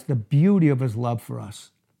in Christ, the beauty of his love for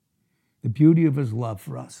us. The beauty of his love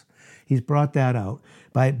for us. He's brought that out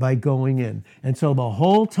by going in. And so the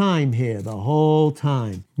whole time here, the whole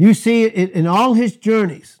time, you see it in all his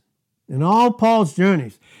journeys, in all Paul's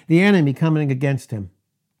journeys, the enemy coming against him.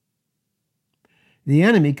 The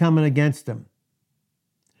enemy coming against him.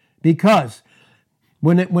 Because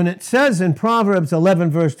when it says in Proverbs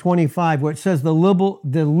 11, verse 25, where it says the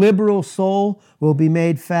liberal soul will be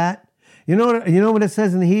made fat, you know what it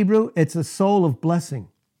says in the Hebrew? It's a soul of blessing.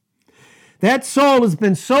 That soul has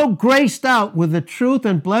been so graced out with the truth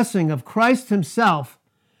and blessing of Christ himself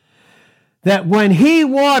that when he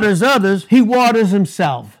waters others, he waters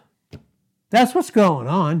himself. That's what's going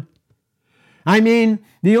on. I mean,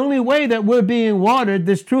 the only way that we're being watered,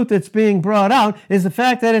 this truth that's being brought out, is the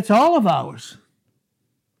fact that it's all of ours.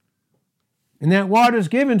 And that water is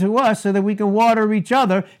given to us so that we can water each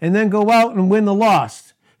other and then go out and win the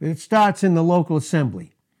lost. It starts in the local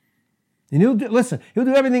assembly. And he'll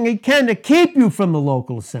do everything he can to keep you from the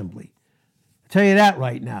local assembly. I'll tell you that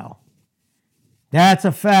right now. That's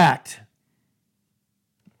a fact.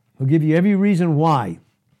 He'll give you every reason why.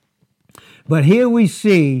 But here we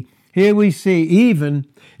see even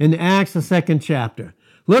in Acts, the 2nd chapter.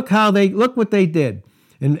 Look what they did.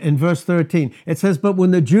 In verse 13, it says, but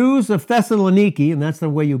when the Jews of Thessaloniki, and that's the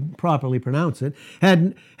way you properly pronounce it,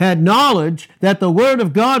 had knowledge that the word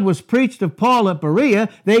of God was preached of Paul at Berea,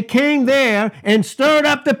 they came there and stirred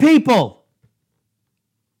up the people.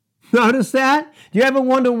 Notice that? Do you ever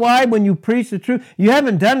wonder why when you preach the truth, you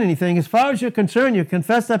haven't done anything? As far as you're concerned, you're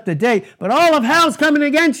confessed up to date, but all of hell's coming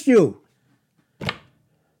against you.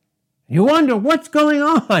 You wonder what's going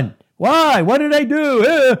on. Why? What did I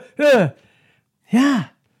do? Yeah.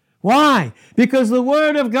 Why? Because the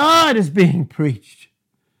word of God is being preached.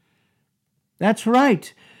 That's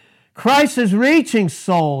right. Christ is reaching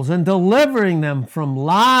souls and delivering them from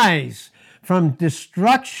lies, from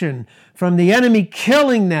destruction, from the enemy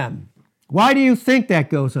killing them. Why do you think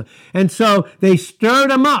that goes on? And so they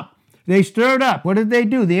stirred them up. They stirred up. What did they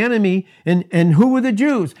do? The enemy, and who were the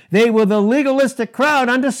Jews? They were the legalistic crowd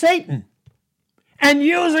under Satan. And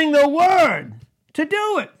using the word to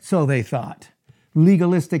do it, so they thought.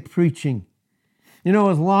 Legalistic preaching. You know,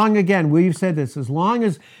 we've said this, as long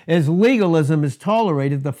as legalism is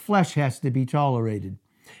tolerated, the flesh has to be tolerated.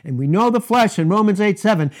 And we know the flesh in Romans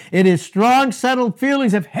 8:7, it is strong, settled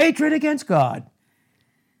feelings of hatred against God.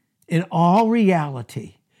 In all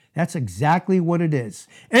reality, that's exactly what it is.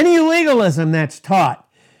 Any legalism that's taught,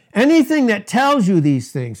 anything that tells you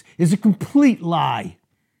these things, is a complete lie.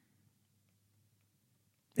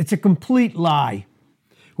 It's a complete lie.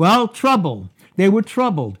 Well, trouble. They were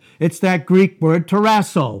troubled. It's that Greek word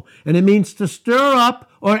tarasso, and it means to stir up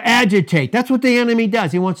or agitate. That's what the enemy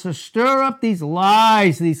does. He wants to stir up these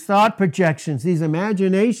lies, these thought projections, these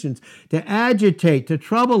imaginations, to agitate, to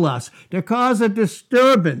trouble us, to cause a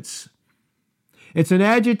disturbance. It's an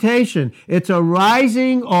agitation. It's a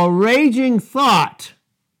rising or raging thought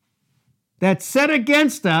that's set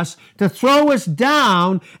against us to throw us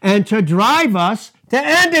down and to drive us to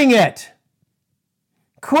ending it.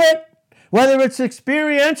 Quit. Whether it's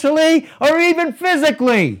experientially or even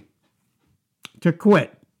physically, to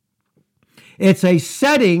quit. It's a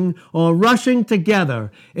setting or rushing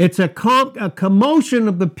together. It's a commotion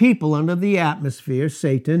of the people under the atmosphere,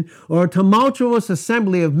 Satan, or a tumultuous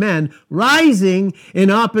assembly of men rising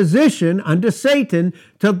in opposition under Satan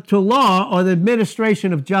to law or the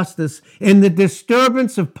administration of justice in the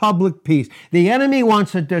disturbance of public peace. The enemy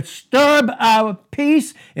wants to disturb our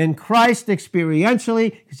peace in Christ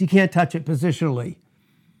experientially because he can't touch it positionally.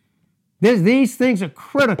 These things are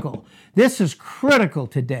critical. This is critical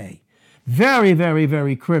today. Very, very,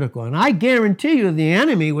 very critical. And I guarantee you the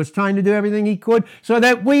enemy was trying to do everything he could so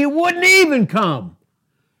that we wouldn't even come.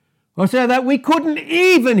 Or so that we couldn't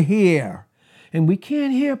even hear. And we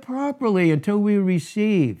can't hear properly until we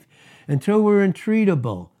receive, until we're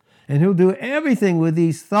entreatable. And he'll do everything with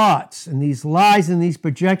these thoughts and these lies and these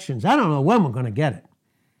projections. I don't know when we're going to get it.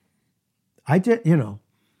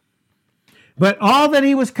 But all that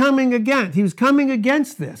he was coming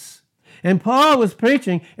against this. And Paul was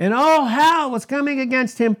preaching, and all hell was coming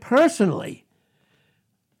against him personally.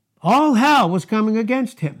 All hell was coming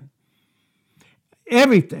against him.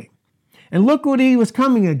 Everything. And look what he was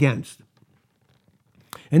coming against.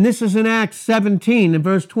 And this is in Acts 17 and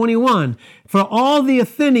verse 21. For all the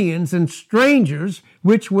Athenians and strangers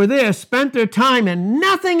which were there spent their time in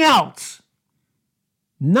nothing else,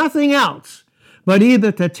 but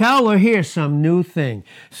either to tell or hear some new thing,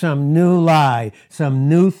 some new lie, some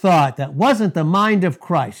new thought that wasn't the mind of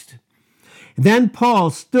Christ. Then Paul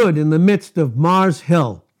stood in the midst of Mars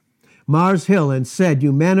Hill, and said,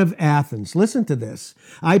 you men of Athens, listen to this.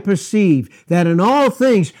 I perceive that in all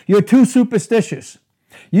things you're too superstitious.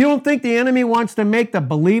 You don't think the enemy wants to make the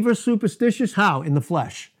believer superstitious? How? In the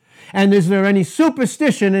flesh. And is there any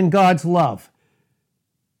superstition in God's love?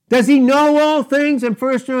 Does he know all things in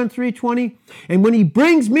 1 John 3:20? And when he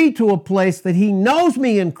brings me to a place that he knows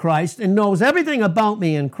me in Christ and knows everything about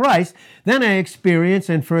me in Christ, then I experience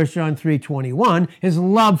in 1 John 3:21 his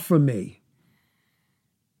love for me.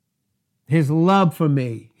 His love for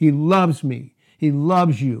me. He loves me. He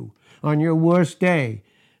loves you. On your worst day,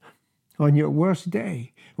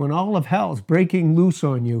 when all of hell's breaking loose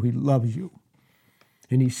on you, he loves you.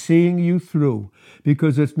 And he's seeing you through,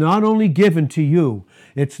 because it's not only given to you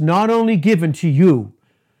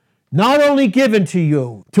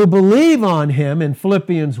to believe on him in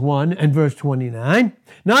Philippians 1 and verse 29,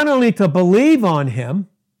 not only to believe on him,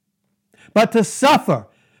 but to suffer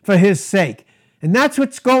for his sake. And that's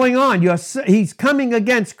what's going on. He's coming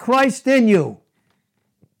against Christ in you.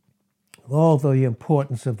 Oh, the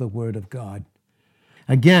importance of the Word of God.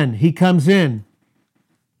 Again, he comes in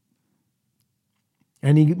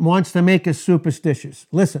and he wants to make us superstitious.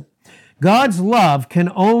 Listen, God's love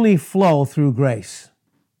can only flow through grace.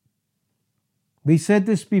 We said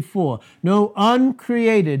this before. No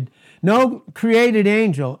created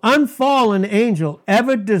angel, unfallen angel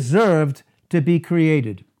ever deserved to be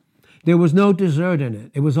created. There was no desert in it.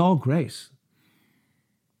 It was all grace.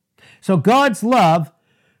 So God's love,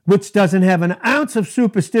 which doesn't have an ounce of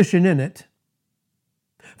superstition in it,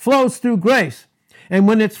 flows through grace. And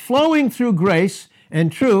when it's flowing through grace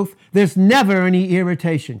and truth, there's never any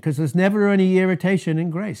irritation, because there's never any irritation in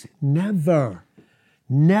grace. Never.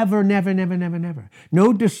 Never.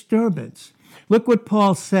 No disturbance. Look what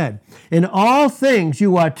Paul said. In all things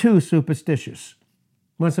you are too superstitious.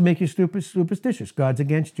 Wants to make you superstitious. God's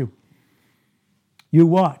against you. You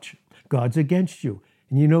watch. God's against you.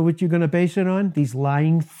 And you know what you're going to base it on? These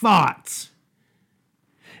lying thoughts.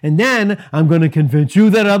 And then I'm going to convince you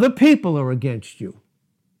that other people are against you.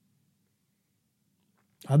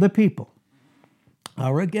 Other people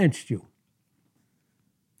are against you.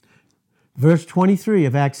 Verse 23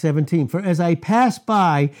 of Acts 17, for as I passed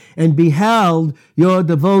by and beheld your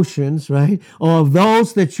devotions, right, or of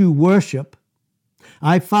those that you worship,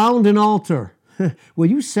 I found an altar where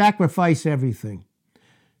you sacrifice everything.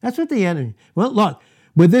 That's what the enemy, well, look,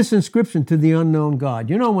 with this inscription, to the unknown God.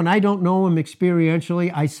 You know, when I don't know him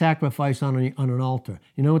experientially, I sacrifice on an altar.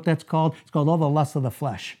 You know what that's called? It's called all the lusts of the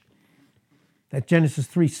flesh. That's Genesis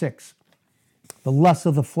 3:6. The lusts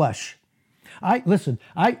of the flesh.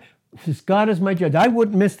 God is my judge. I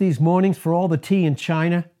wouldn't miss these mornings for all the tea in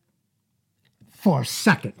China for a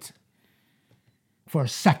second. For a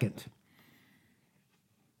second.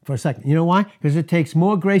 You know why? Because it takes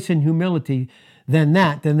more grace and humility than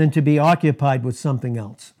to be occupied with something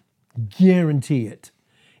else. Guarantee it.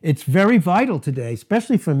 It's very vital today,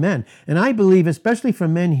 especially for men. And I believe especially for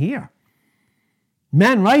men here.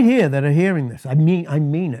 Men right here that are hearing this. I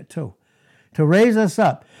mean it too. To raise us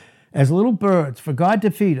up as little birds, for God to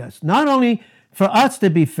feed us. Not only for us to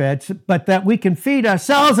be fed, but that we can feed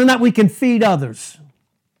ourselves and that we can feed others.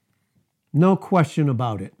 No question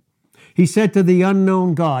about it. He said to the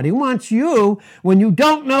unknown God, he wants you, when you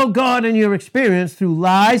don't know God in your experience through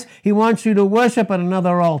lies, he wants you to worship at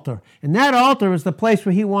another altar. And that altar is the place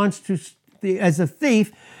where he wants to, as a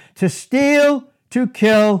thief, to steal, to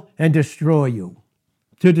kill, and destroy you.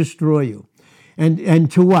 To destroy you.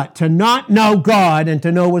 And to what? To not know God and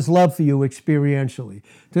to know his love for you experientially.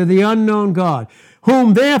 To the unknown God,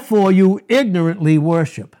 whom therefore you ignorantly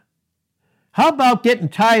worship. How about getting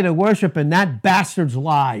tired of worshiping that bastard's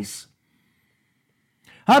lies?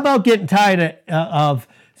 How about getting tired of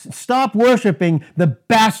stop worshiping the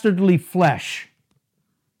bastardly flesh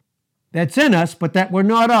that's in us, but that we're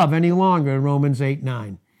not of any longer in Romans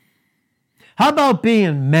 8:9? How about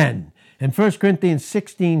being men in 1 Corinthians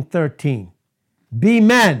 16:13? Be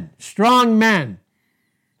men, strong men,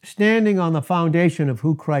 standing on the foundation of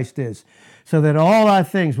who Christ is, so that all our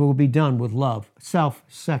things will be done with love,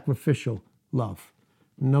 self-sacrificial love.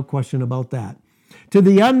 No question about that. To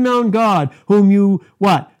the unknown God, whom you,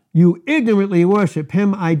 what? You ignorantly worship,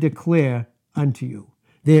 him I declare unto you.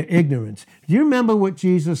 Their ignorance. Do you remember what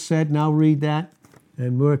Jesus said? Now read that.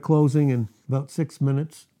 And we're closing in about 6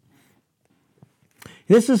 minutes.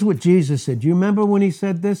 This is what Jesus said. Do you remember when he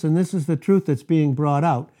said this? And this is the truth that's being brought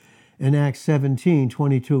out in Acts 17,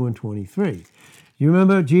 22 and 23. You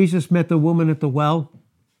remember Jesus met the woman at the well?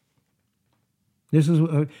 This is,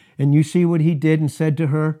 and you see what he did and said to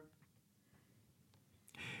her?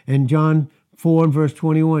 In John 4 and verse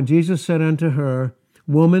 21, Jesus said unto her,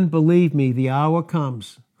 Woman, believe me, the hour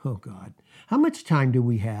comes. Oh, God. How much time do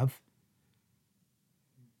we have?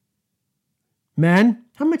 Men,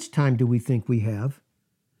 how much time do we think we have?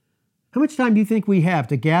 How much time do you think we have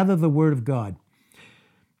to gather the Word of God?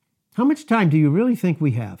 How much time do you really think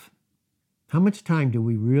we have? How much time do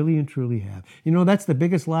we really and truly have? You know, that's the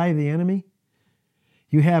biggest lie of the enemy.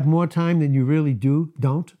 You have more time than you really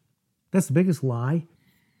don't. That's the biggest lie.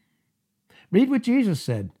 Read what Jesus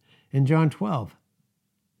said in John 12,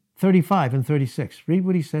 35 and 36. Read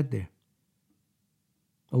what he said there.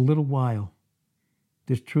 A little while,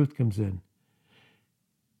 this truth comes in.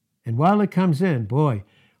 And while it comes in, boy,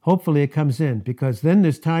 hopefully it comes in, because then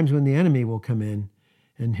there's times when the enemy will come in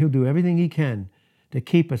and he'll do everything he can to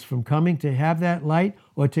keep us from coming to have that light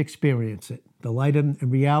or to experience it, the light and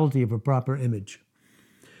reality of a proper image.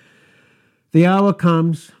 The hour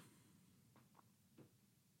comes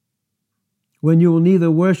when you will neither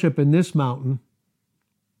worship in this mountain,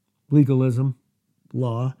 legalism,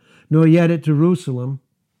 law, nor yet at Jerusalem,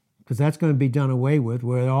 because that's going to be done away with,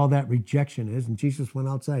 where all that rejection is, and Jesus went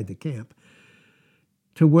outside the camp,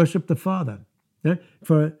 to worship the Father.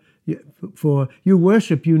 For you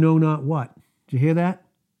worship you know not what. Did you hear that?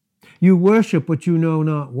 You worship what you know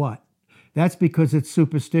not what. That's because it's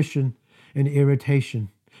superstition and irritation.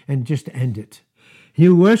 And just end it.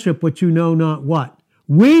 You worship what you know not what.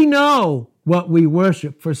 We know what we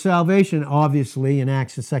worship, for salvation, obviously, in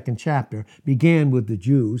Acts the 2nd chapter, began with the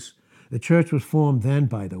Jews. The church was formed then,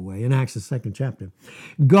 by the way, in Acts the 2nd chapter.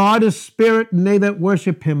 God is spirit, and they that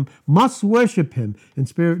worship him must worship him in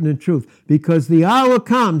spirit and in truth, because the hour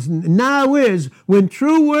comes, now is, when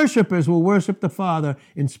true worshipers will worship the Father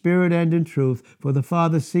in spirit and in truth, for the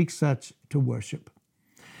Father seeks such to worship.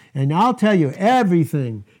 And I'll tell you,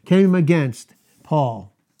 everything came against Paul.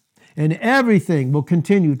 And everything will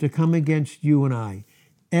continue to come against you and I.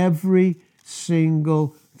 Every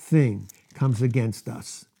single thing comes against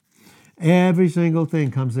us. Every single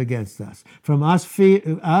thing comes against us. From us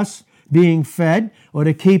being fed, or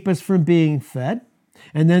to keep us from being fed,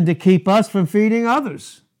 and then to keep us from feeding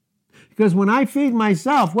others. Because when I feed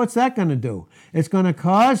myself, what's that going to do? It's going to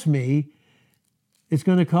cause me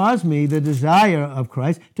the desire of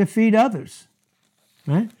Christ to feed others.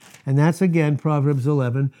 Right? And that's again Proverbs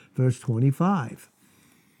 11, verse 25.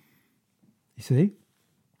 You see?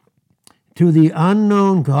 To the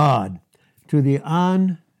unknown God. To the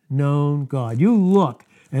unknown God. You look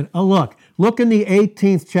in the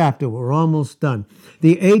 18th chapter. We're almost done.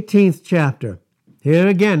 The 18th chapter. Here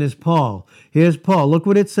again is Paul. Here's Paul. Look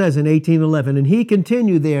what it says in 18:11. And he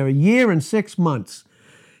continued there 1 year and 6 months,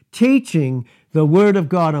 teaching the word of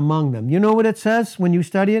God among them. You know what it says when you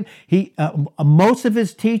study it? Most of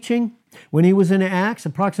his teaching, when he was in Acts,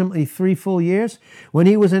 approximately 3 full years, when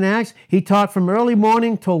he was in Acts, he taught from early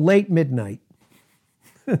morning till late midnight.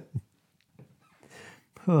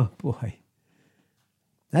 Oh, boy.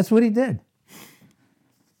 That's what he did.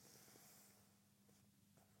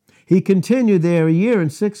 He continued there 1 year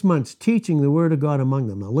and 6 months, teaching the word of God among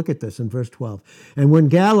them. Now look at this in verse 12. And when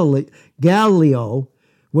Gallio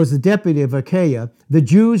was the deputy of Achaia, the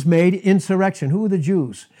Jews made insurrection. Who are the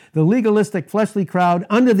Jews? The legalistic, fleshly crowd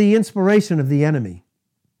under the inspiration of the enemy,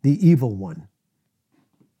 the evil one.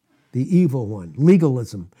 The evil one.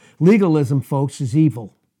 Legalism. Legalism, folks, is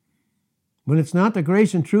evil. When it's not the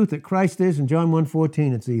grace and truth that Christ is in John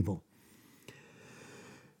 1:14, it's evil.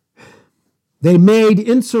 They made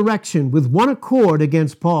insurrection with one accord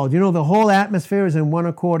against Paul. Do you know the whole atmosphere is in one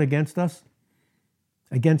accord against us?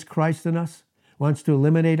 Against Christ in us? Wants to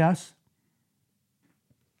eliminate us?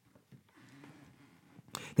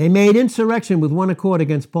 They made insurrection with one accord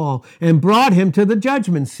against Paul and brought him to the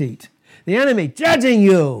judgment seat. The enemy judging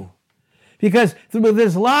you. Because through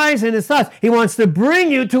his lies and his thoughts, he wants to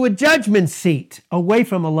bring you to a judgment seat away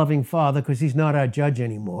from a loving Father, because he's not our judge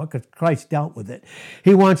anymore, because Christ dealt with it.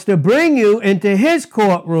 He wants to bring you into his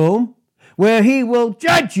courtroom where he will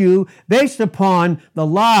judge you based upon the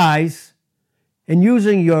lies and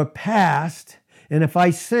using your past. And if I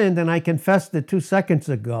sinned and I confessed it 2 seconds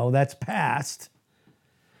ago, that's past,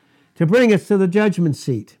 to bring us to the judgment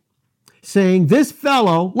seat, saying, this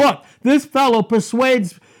fellow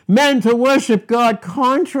persuades men to worship God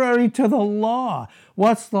contrary to the law.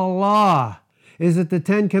 What's the law? Is it the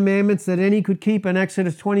 10 commandments that any could keep in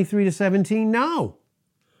Exodus 23 to 17? No.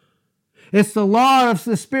 It's the law of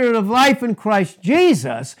the Spirit of life in Christ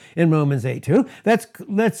Jesus in Romans 8:2.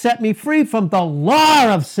 That's set me free from the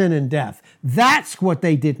law of sin and death. That's what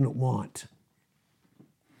they didn't want.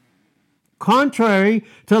 Contrary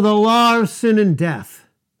to the law of sin and death.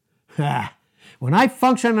 When I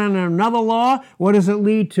function under another law, what does it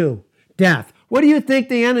lead to? Death. What do you think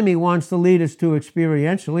the enemy wants to lead us to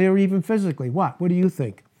experientially or even physically? What do you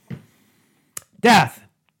think? Death.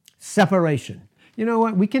 Separation. You know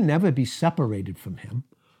what? We can never be separated from him.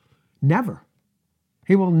 Never.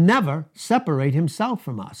 He will never separate himself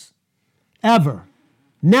from us. Ever.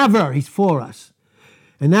 Never. He's for us.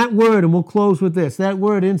 And that word, and we'll close with this, that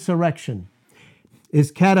word insurrection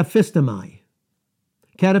is kataphistomai.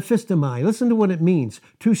 Kataphistomai. Listen to what it means.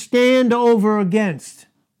 To stand over against.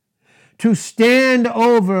 To stand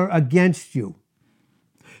over against you.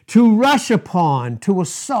 To rush upon, to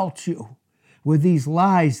assault you with these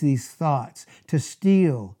lies, these thoughts. To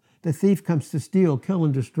steal. The thief comes to steal, kill,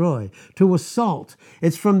 and destroy. To assault.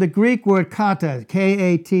 It's from the Greek word kata,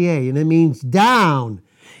 K-A-T-A, and it means down.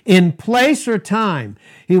 In place or time.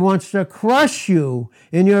 He wants to crush you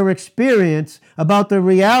in your experience about the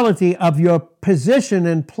reality of your position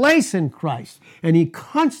and place in Christ. And he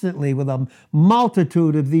constantly, with a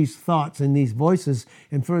multitude of these thoughts and these voices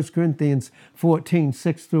in 1 Corinthians 14,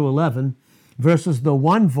 6 through 11, versus the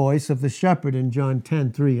one voice of the shepherd in John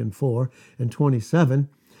 10, 3 and 4 and 27,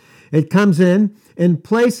 it comes in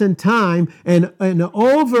place and time and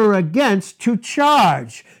over against to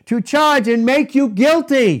charge and make you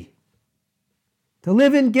guilty, to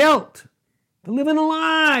live in guilt, to live in a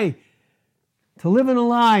lie,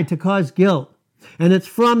 to cause guilt. And it's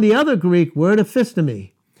from the other Greek word,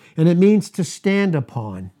 ephistemi, and it means to stand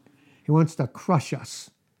upon. He wants to crush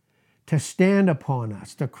us, to stand upon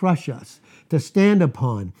us, to crush us, to stand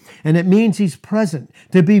upon. And it means he's present,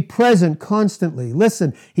 to be present constantly.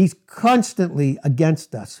 Listen, he's constantly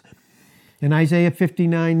against us. In Isaiah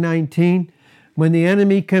 59:19, when the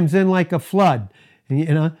enemy comes in like a flood,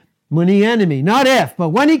 when the enemy, not if, but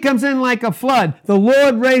when he comes in like a flood, the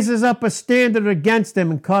Lord raises up a standard against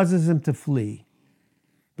him and causes him to flee.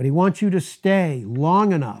 But he wants you to stay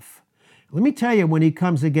long enough. Let me tell you when he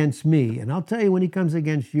comes against me, and I'll tell you when he comes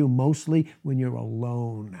against you, mostly when you're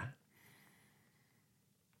alone.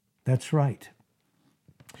 That's right.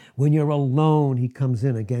 When you're alone, he comes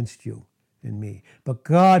in against you and me. But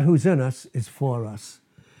God who's in us is for us.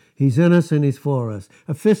 He's in us and he's for us.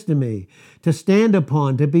 Ephistemi, to stand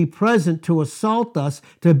upon, to be present, to assault us,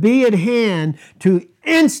 to be at hand, to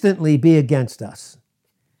instantly be against us.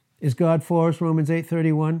 Is God for us? Romans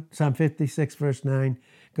 8:31, Psalm 56, verse 9.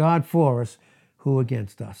 God for us, who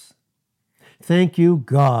against us? Thank you,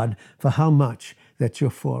 God, for how much that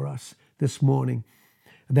you're for us this morning.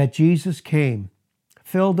 That Jesus came,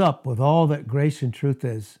 filled up with all that grace and truth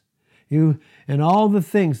is. You and all the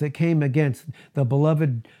things that came against the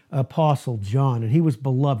beloved apostle John, and he was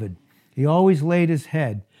beloved. He always laid his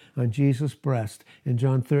head on Jesus' breast in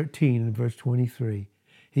John 13 and verse 23.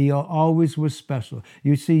 He always was special.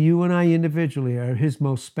 You see, you and I individually are his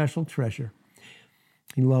most special treasure.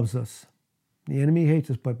 He loves us. The enemy hates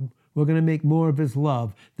us, but we're going to make more of his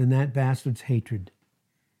love than that bastard's hatred.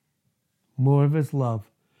 More of his love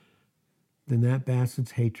than that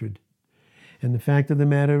bastard's hatred. And the fact of the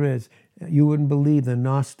matter is, you wouldn't believe the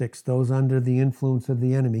Gnostics, those under the influence of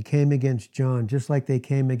the enemy, came against John just like they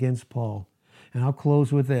came against Paul. And I'll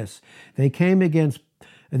close with this. They came against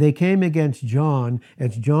John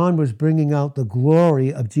as John was bringing out the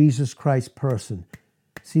glory of Jesus Christ's person.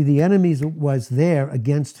 See, the enemy was there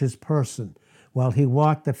against his person while he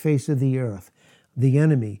walked the face of the earth. The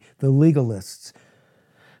enemy, the legalists,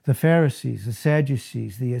 the Pharisees, the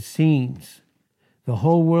Sadducees, the Essenes, the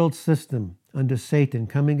whole world system under Satan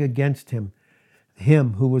coming against him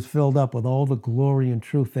who was filled up with all the glory and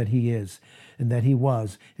truth that he is and that he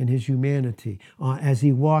was in his humanity as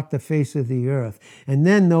he walked the face of the earth. And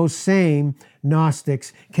then those same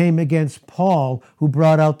Gnostics came against Paul, who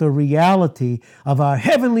brought out the reality of our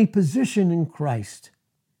heavenly position in Christ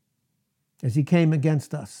as he came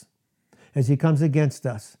against us, as he comes against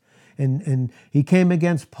us. And he came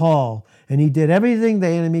against Paul, and he did everything the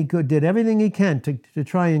enemy could, did everything he can to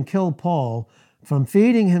try and kill Paul from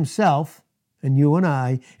feeding himself and you and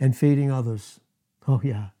I and feeding others. Oh,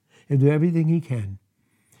 yeah. He'll do everything he can,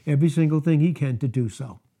 every single thing he can to do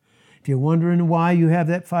so. If you're wondering why you have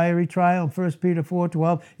that fiery trial in 1 Peter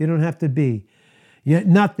 4:12, you don't have to be. Yet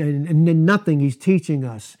nothing he's teaching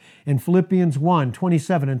us in Philippians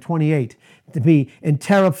 1:27 and 28, to be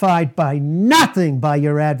terrified by nothing by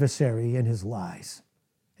your adversary and his lies,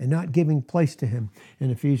 and not giving place to him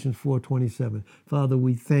in Ephesians 4:27. Father,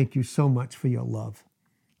 we thank you so much for your love.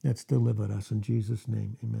 That's delivered us in Jesus'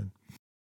 name. Amen.